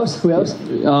 Yeah. Who else? Who else?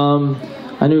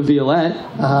 I knew Violette.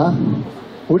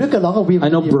 Who did along with? I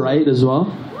know Bright as well.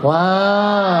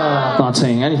 Wow. Not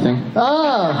saying anything.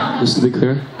 Just to be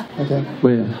clear. Okay. But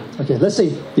yeah. Okay. Let's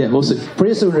see. Yeah, we'll see.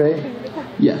 Pretty soon, right?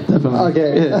 Yeah, definitely. Okay.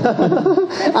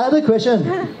 Yeah. Another question.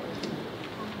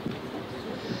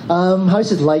 How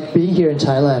is it like being here in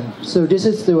Thailand? So this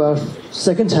is our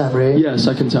second time, right? Yeah,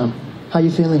 second time. How are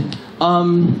you feeling?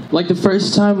 Like the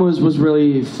first time was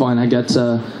really fun. I got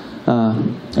to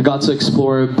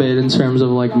explore a bit in terms of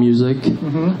like music.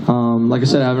 Like I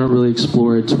said, I haven't really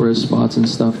explored tourist spots and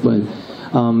stuff, but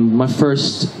my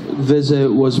first visit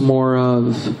was more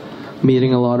of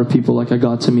meeting a lot of people. Like I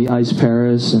got to meet Ice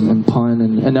Paris and Pun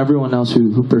and everyone else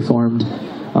who performed.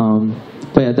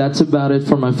 But yeah, that's about it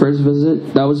for my first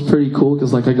visit. That was pretty cool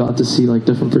because like I got to see like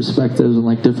different perspectives and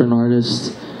like different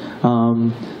artists.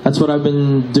 That's what I've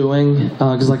been doing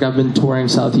because like I've been touring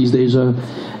Southeast Asia,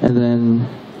 and then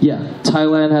yeah,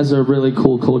 Thailand has a really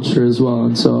cool culture as well,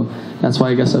 and so that's why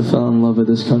I guess I fell in love with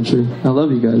this country. I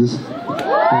love you guys.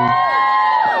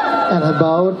 And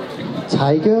about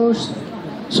Thai girls?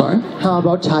 Sorry? How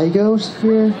about Thai girls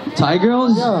here? Thai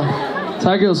girls? Yeah.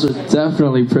 Thai girls are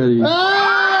definitely pretty.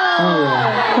 Hell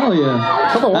yeah. Hell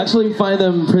yeah. I actually find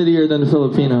them prettier than the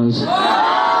Filipinos.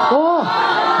 Oh,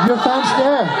 your fans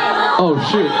there. Oh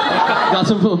shoot. Got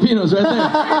some Filipinos right there.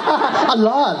 A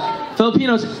lot.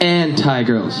 Filipinos and Thai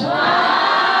girls.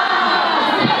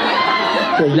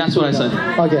 Okay, that's what I said.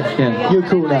 Okay. Yeah. You're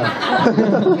cool now.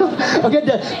 Okay,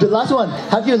 the last one.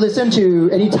 Have you listened to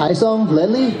any Thai song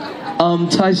lately?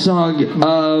 Thai song.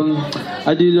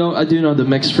 I do know the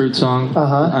Mixed Fruit song.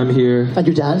 I'm here. And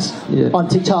you dance? Yeah. On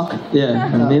TikTok? Yeah.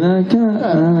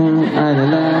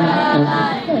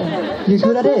 You're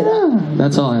good at it.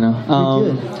 That's all I know.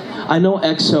 I know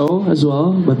XO as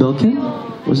well by Bilkin.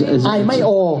 I may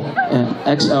O. Yeah,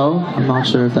 XO. I'm not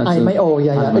sure if that's. I may O.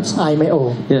 Yeah. It's I may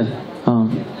O. Yeah.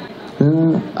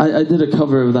 I did a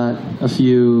cover of that a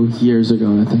few years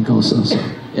ago, I think also. So,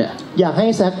 yeah. อยากให้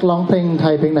แซคร้องเพลงไท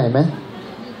ยเพลงไหนไหม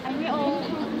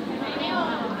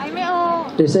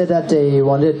They said that they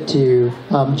wanted to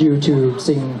you to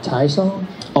sing Thai song.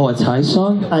 Oh, a Thai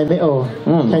song? I may O.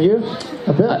 Can you?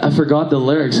 I forgot the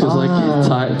lyrics because like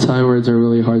Thai words are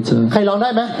really hard to. ใครร้องได้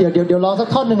ไหมเดี๋ยวร้องสัก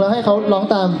ท่อนหนึ่งแล้วให้เขาร้อง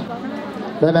ตาม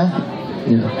ได้ไหม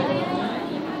Yeah.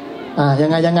 ยัง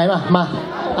ไงเดี๋ย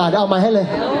วเอาไมค์ให้เลย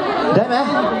ได้ไหม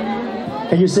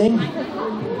Can you sing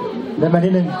ได้ไหมนิ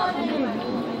ดนึง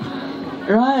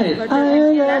Right.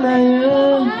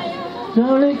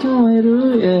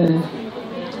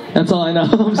 That's all I know.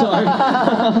 I'm sorry.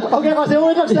 โอเคขอเสียงปรบ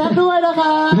มือกับแซคด้วยนะค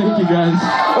ะ Thank you guys.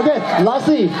 Okay,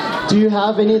 lastly, do you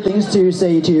have any things to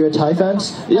say to your Thai fans?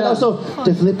 Yeah. And also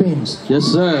the Philippines. Yes,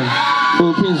 sir.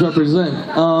 Philippines represent.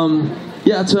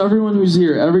 Yeah, to everyone who's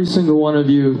here, every single one of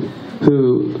you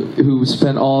who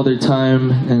spent all their time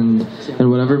and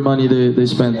whatever money they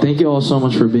spent, thank you all so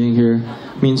much for being here.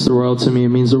 It means the world to me.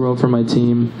 It means the world for my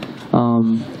team.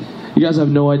 You guys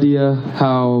have no idea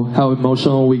how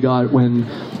emotional we got when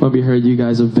we heard you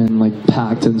guys have been like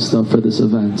packed and stuff for this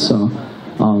event. So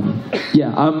yeah,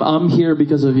 I'm here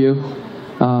because of you.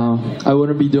 I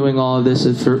wouldn't be doing all of this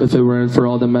if it weren't for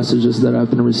all the messages that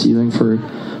I've been receiving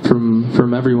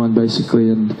from everyone basically,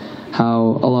 and how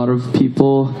a lot of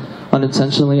people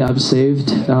unintentionally I've saved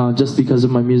just because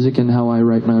of my music and how I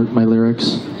write my lyrics.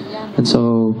 And so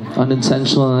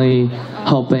unintentionally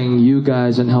helping you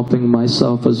guys and helping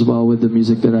myself as well with the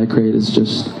music that I create is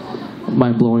just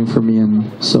mind-blowing for me. And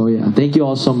so yeah, thank you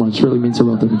all so much. Really means the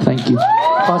world to me. Thank you.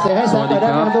 ขอเสียงให้แซคหน่อยได้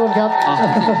ไหมทุกคนครับ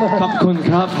ขอบคุณ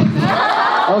ครับ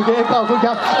Okay,ขอบคุณค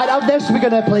รับ And up next we're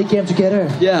gonna play game together.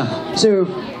 Yeah. So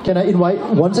can I invite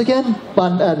once again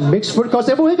Pan and Mixed Fruit ขอเ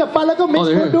สียงปรบมือให้กับปันแล้วก็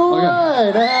Mixed Fruit ด้วย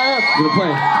นะครับ Gonna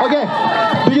play. Okay.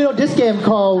 Do you know this game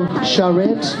called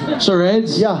charades?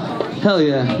 Charades? Yeah. Hell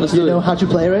yeah. Let's You do know it. how to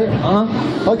play, right?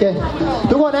 Okay.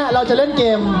 ทุกคนนะเราจะเล่นเก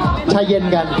มชายเย็น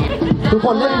กัน ทุกค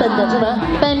นเล่นเป็นกันใช่ไหม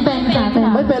เป็นค่ะเป็น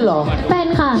ไม่เป็นเหรอ เป็น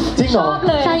ค่ะ จริงเหรอ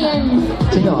ใจเย็น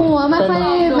จริงเหรอ หัวไม่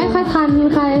ค่อยทัน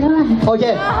ใครเท่าไหร่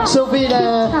Okay, so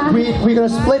we're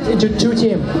gonna split into two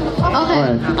teams. Okay.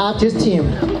 Artist team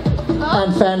and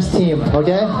fans team.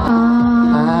 Okay?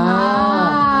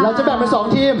 เราจะแบ่งเป็น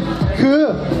2ทีมคือ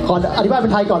ขออธิบายเป็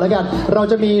นไทยก่อนแล้วกันเรา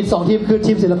จะมี2ทีมคือ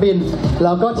ทีมศิลปินแ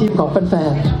ล้วก็ทีมของแฟ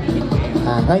น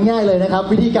ๆง่ายๆเลยนะครับ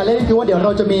วิธีการเล่นคือว่าเดี๋ยวเร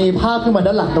าจะมีภาพขึ้นมา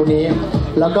ด้านหลังตรงนี้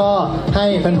แล้วก็ให้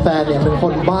แฟนๆเนี่ยเป็นค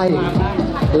นใบ้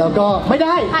แล้วก็ไม่ไ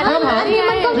ด้ห้ามหัน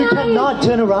you cannot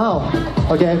turn around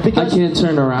okay I because can't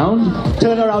turn around.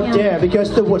 turn around there because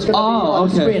the word's gonna be on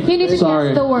the screen You need to Sorry.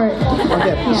 guess the word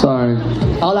okay Sorry.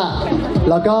 เอาล่ะ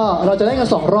แล้วก็เราจะเล่นกัน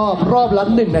2 รอบรอบละ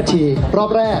1 นาที รอบ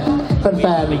แรกแฟ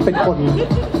นๆเป็นคน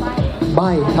ใบ้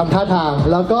ทำท่าทาง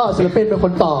แล้วก็ศิลปินเป็นค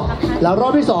นตอบแล้วรอ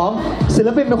บที่2ศิล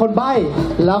ปินเป็นคนใบ้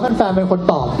แล้วแฟนๆเป็นคน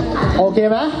ตอบโอเค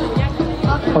ไหม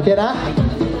โอเคนะ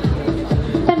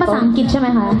เป็นภาษาอังกฤษใช่ไหม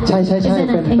คะ ใช่ใช่ใช่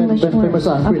เป็นภาษ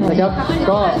าอังกฤษนะครับ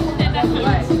ก็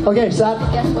Okay, Zack,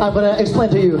 I'm gonna explain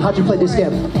to you how to play this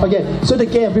game. Okay, so the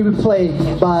game we will play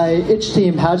by each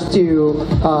team has to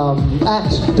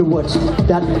act the words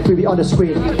that will be on the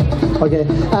screen. Okay,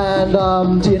 and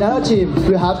the another team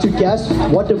will have to guess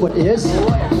what the word is.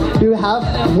 We will have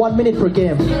 1 minute per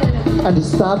game, and the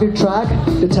staff will track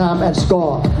the time and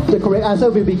score. The correct answer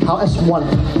will be counted as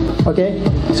 1. Okay,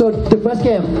 so the first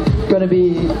game gonna be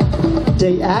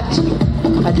they act,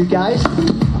 and you guys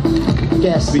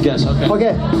guess. We guess. Okay.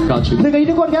 Okay. Got you. 1 นาที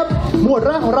ทุกคนครับหมวดแ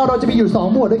รกของเราจะมีอยู่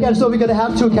2 หมวดด้วยกัน so we're gonna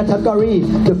have 2 categories.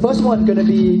 The first one gonna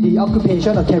be the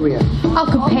occupation or career.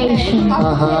 Occupation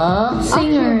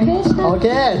Singer โอเค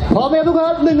พร้อมไหมครับทุกค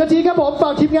น1 นาทีครับผมฝา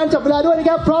กทีมงานจับเวลาด้วยนะ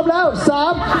ครับพร้อมแล้ว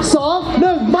3 2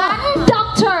 1มา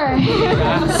Doctor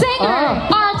Singer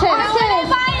Artist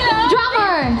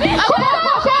Drummer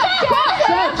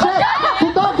ถู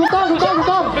กต้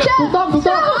อง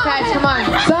Guys, come on.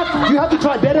 Zack you have to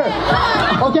try better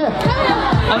Okay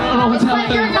I don't know what's Like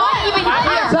happening. you're not even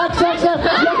here. Zack the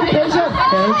occupation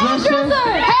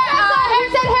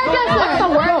Hairdresser. What's the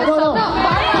word? No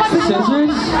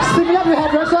Scissors. Similar to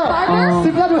hairdresser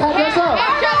Similar to hairdresser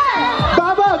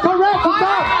Barber correct ถูก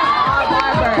ต้อง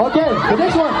Okay the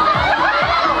next one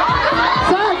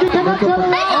Zack you cannot turn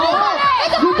around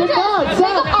You cannot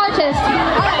Zack Makeup artist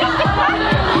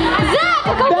Zack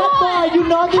Bad boy you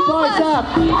naughty boy Zack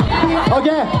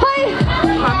Okay ไป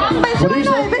What do you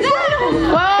say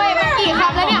เฮ้ยมันกี่ค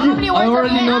ำแล้วเนี่ย How many I words are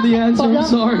already in know it? the answer. I'm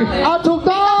sorry. ถูก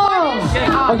ต้อง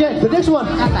Okay the next one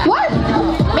What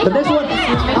The next one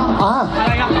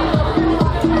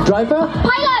Driver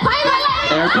Pilot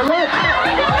Air correct.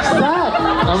 Zack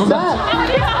I'm Zack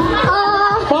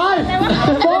 5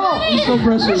 4 So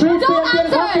precious. 3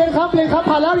เปลี่ยนครับ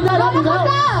ผ่านแล้วได้แล้ว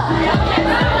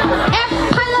F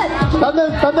Pilot แป๊บนึง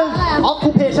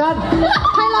Occupation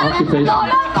Pilot Occupation.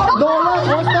 Roller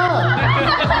coaster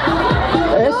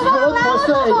S roller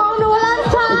coaster ของหนูลัน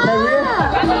จ้า Career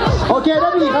โอเคได้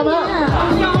ไปกี่คำฮะ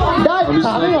ได้ถ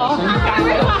ามไม่เหรอ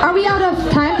Are we out of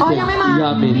time อ๋อยังไม่มา You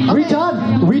got me.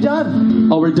 We done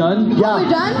Oh, we're done? Yeah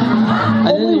We're done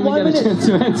I didn't Only even 1 get a minute. chance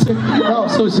to answer. No. I'm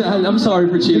so sad. I'm sorry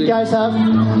for You cheating. guys have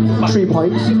 3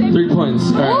 points 3 points.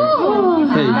 All right. Ooh,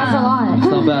 Hey. That's a lot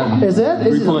It's not bad. Is it?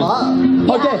 This 3 is a points. lot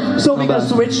Okay so we Not gonna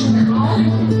bad. switch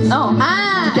Oh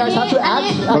You guys have to act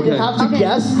and you Okay. have to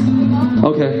guess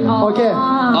Okay. Okay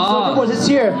So the word is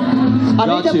here อัน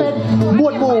นี้จะเป็นหมว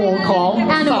ดหมู่ของ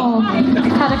สัตว์ Animal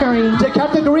category The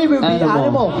category will be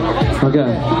animal Okay.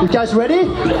 You guys ready?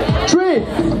 3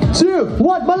 2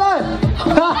 1มาเลย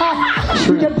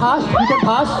You can pass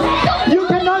You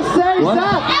cannot say What?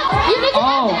 that You need to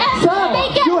Oh. Zack,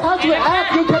 you have to act.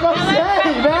 You cannot say,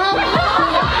 man.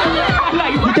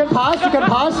 You can pass.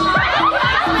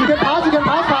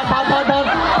 Pan.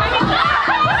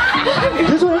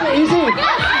 This one is easy.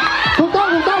 ถูกต้อง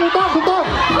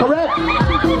Correct.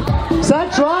 Zack,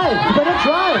 try. You better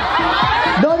try.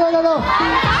 No.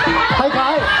 คล้า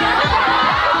ย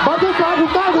ๆ Butterfly ถู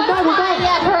กต้อง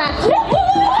Yeah correct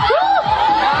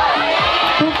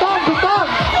ถูก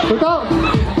ต้อง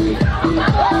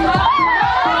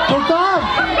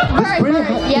It's really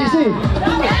Yeah. easy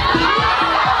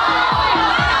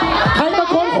ใครตะ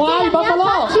โกนควาย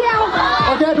Buffalo เชียว โ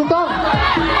อเคถูกต้อง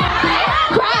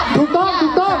Crab ถูกต้อง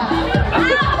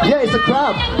Yeah it's a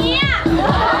crab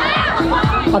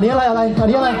อันนี้อะไรค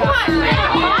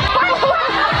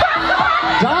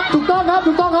รับถูกต้องครับ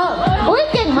อุ้ย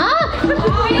เก่งมาก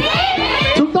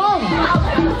ถูกต้อง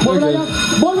หมด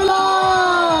เวลา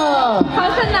เขา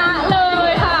ชนะเล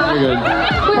ยค่ะ Very good.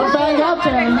 แฟนครับ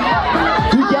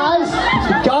You guys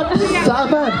got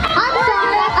salmon I'm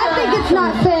sorry I think it's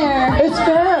not fair It's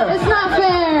fair It's not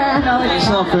fair It's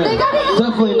not fair. They gotta eat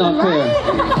Definitely not me, fair.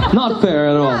 right? Not fair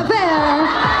at all. Not fair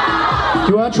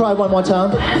You wanna try one more time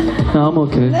No, I'm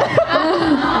okay.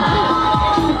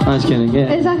 I'm just kidding.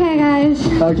 Yeah. It's okay guys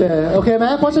โอเคไหม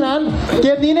เพราะฉะนั้นเก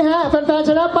มนี้นะฮะแฟนๆ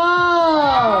ชนะไป้า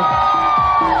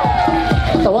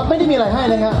แต่ว่าไม่ได้มีอะไรให้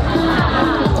นะฮะ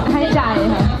ให้ใจ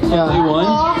ค่ะ You won?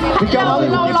 เรา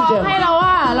ร้องให้เรา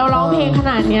ว่าเราร้องเพลงข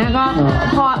นาดเนี้ยก็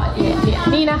พอ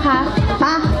นี่นะคะ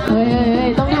เฮ้ย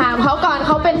ต้องถามเขาก่อนเ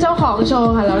ขาเป็นเจ้าของโช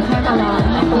ว์ค่ะเราแค่มาร้อง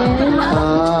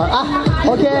โ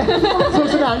อเคสนุก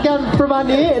สนานกันประมาณ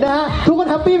นี้นะฮะทุกคน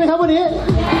แฮปปี้ไหมครับวันนี้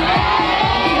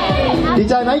ดี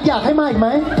ใจไหมอยากให้มาอีกไหม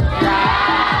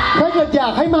ถ้าเกิดอยา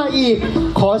กให้มาอีก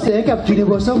ขอเสียงกับ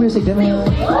Universal Music ได้ไหมครับ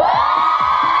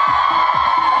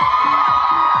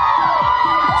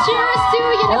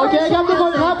โอเคครับทุกค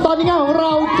นครับตอนนี้งานของเร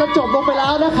าจะจบลงไปแล้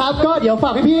วนะครับก็เดี๋ยวฝา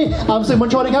กพี่ๆสื่อมวล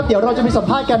ชนนะครับเดี๋ยวเราจะมีสัม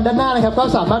ภาษณ์กันด้านหน้านะครับก็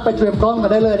สามารถไปเตรียมกล้องกั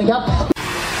นได้เลยนะครับ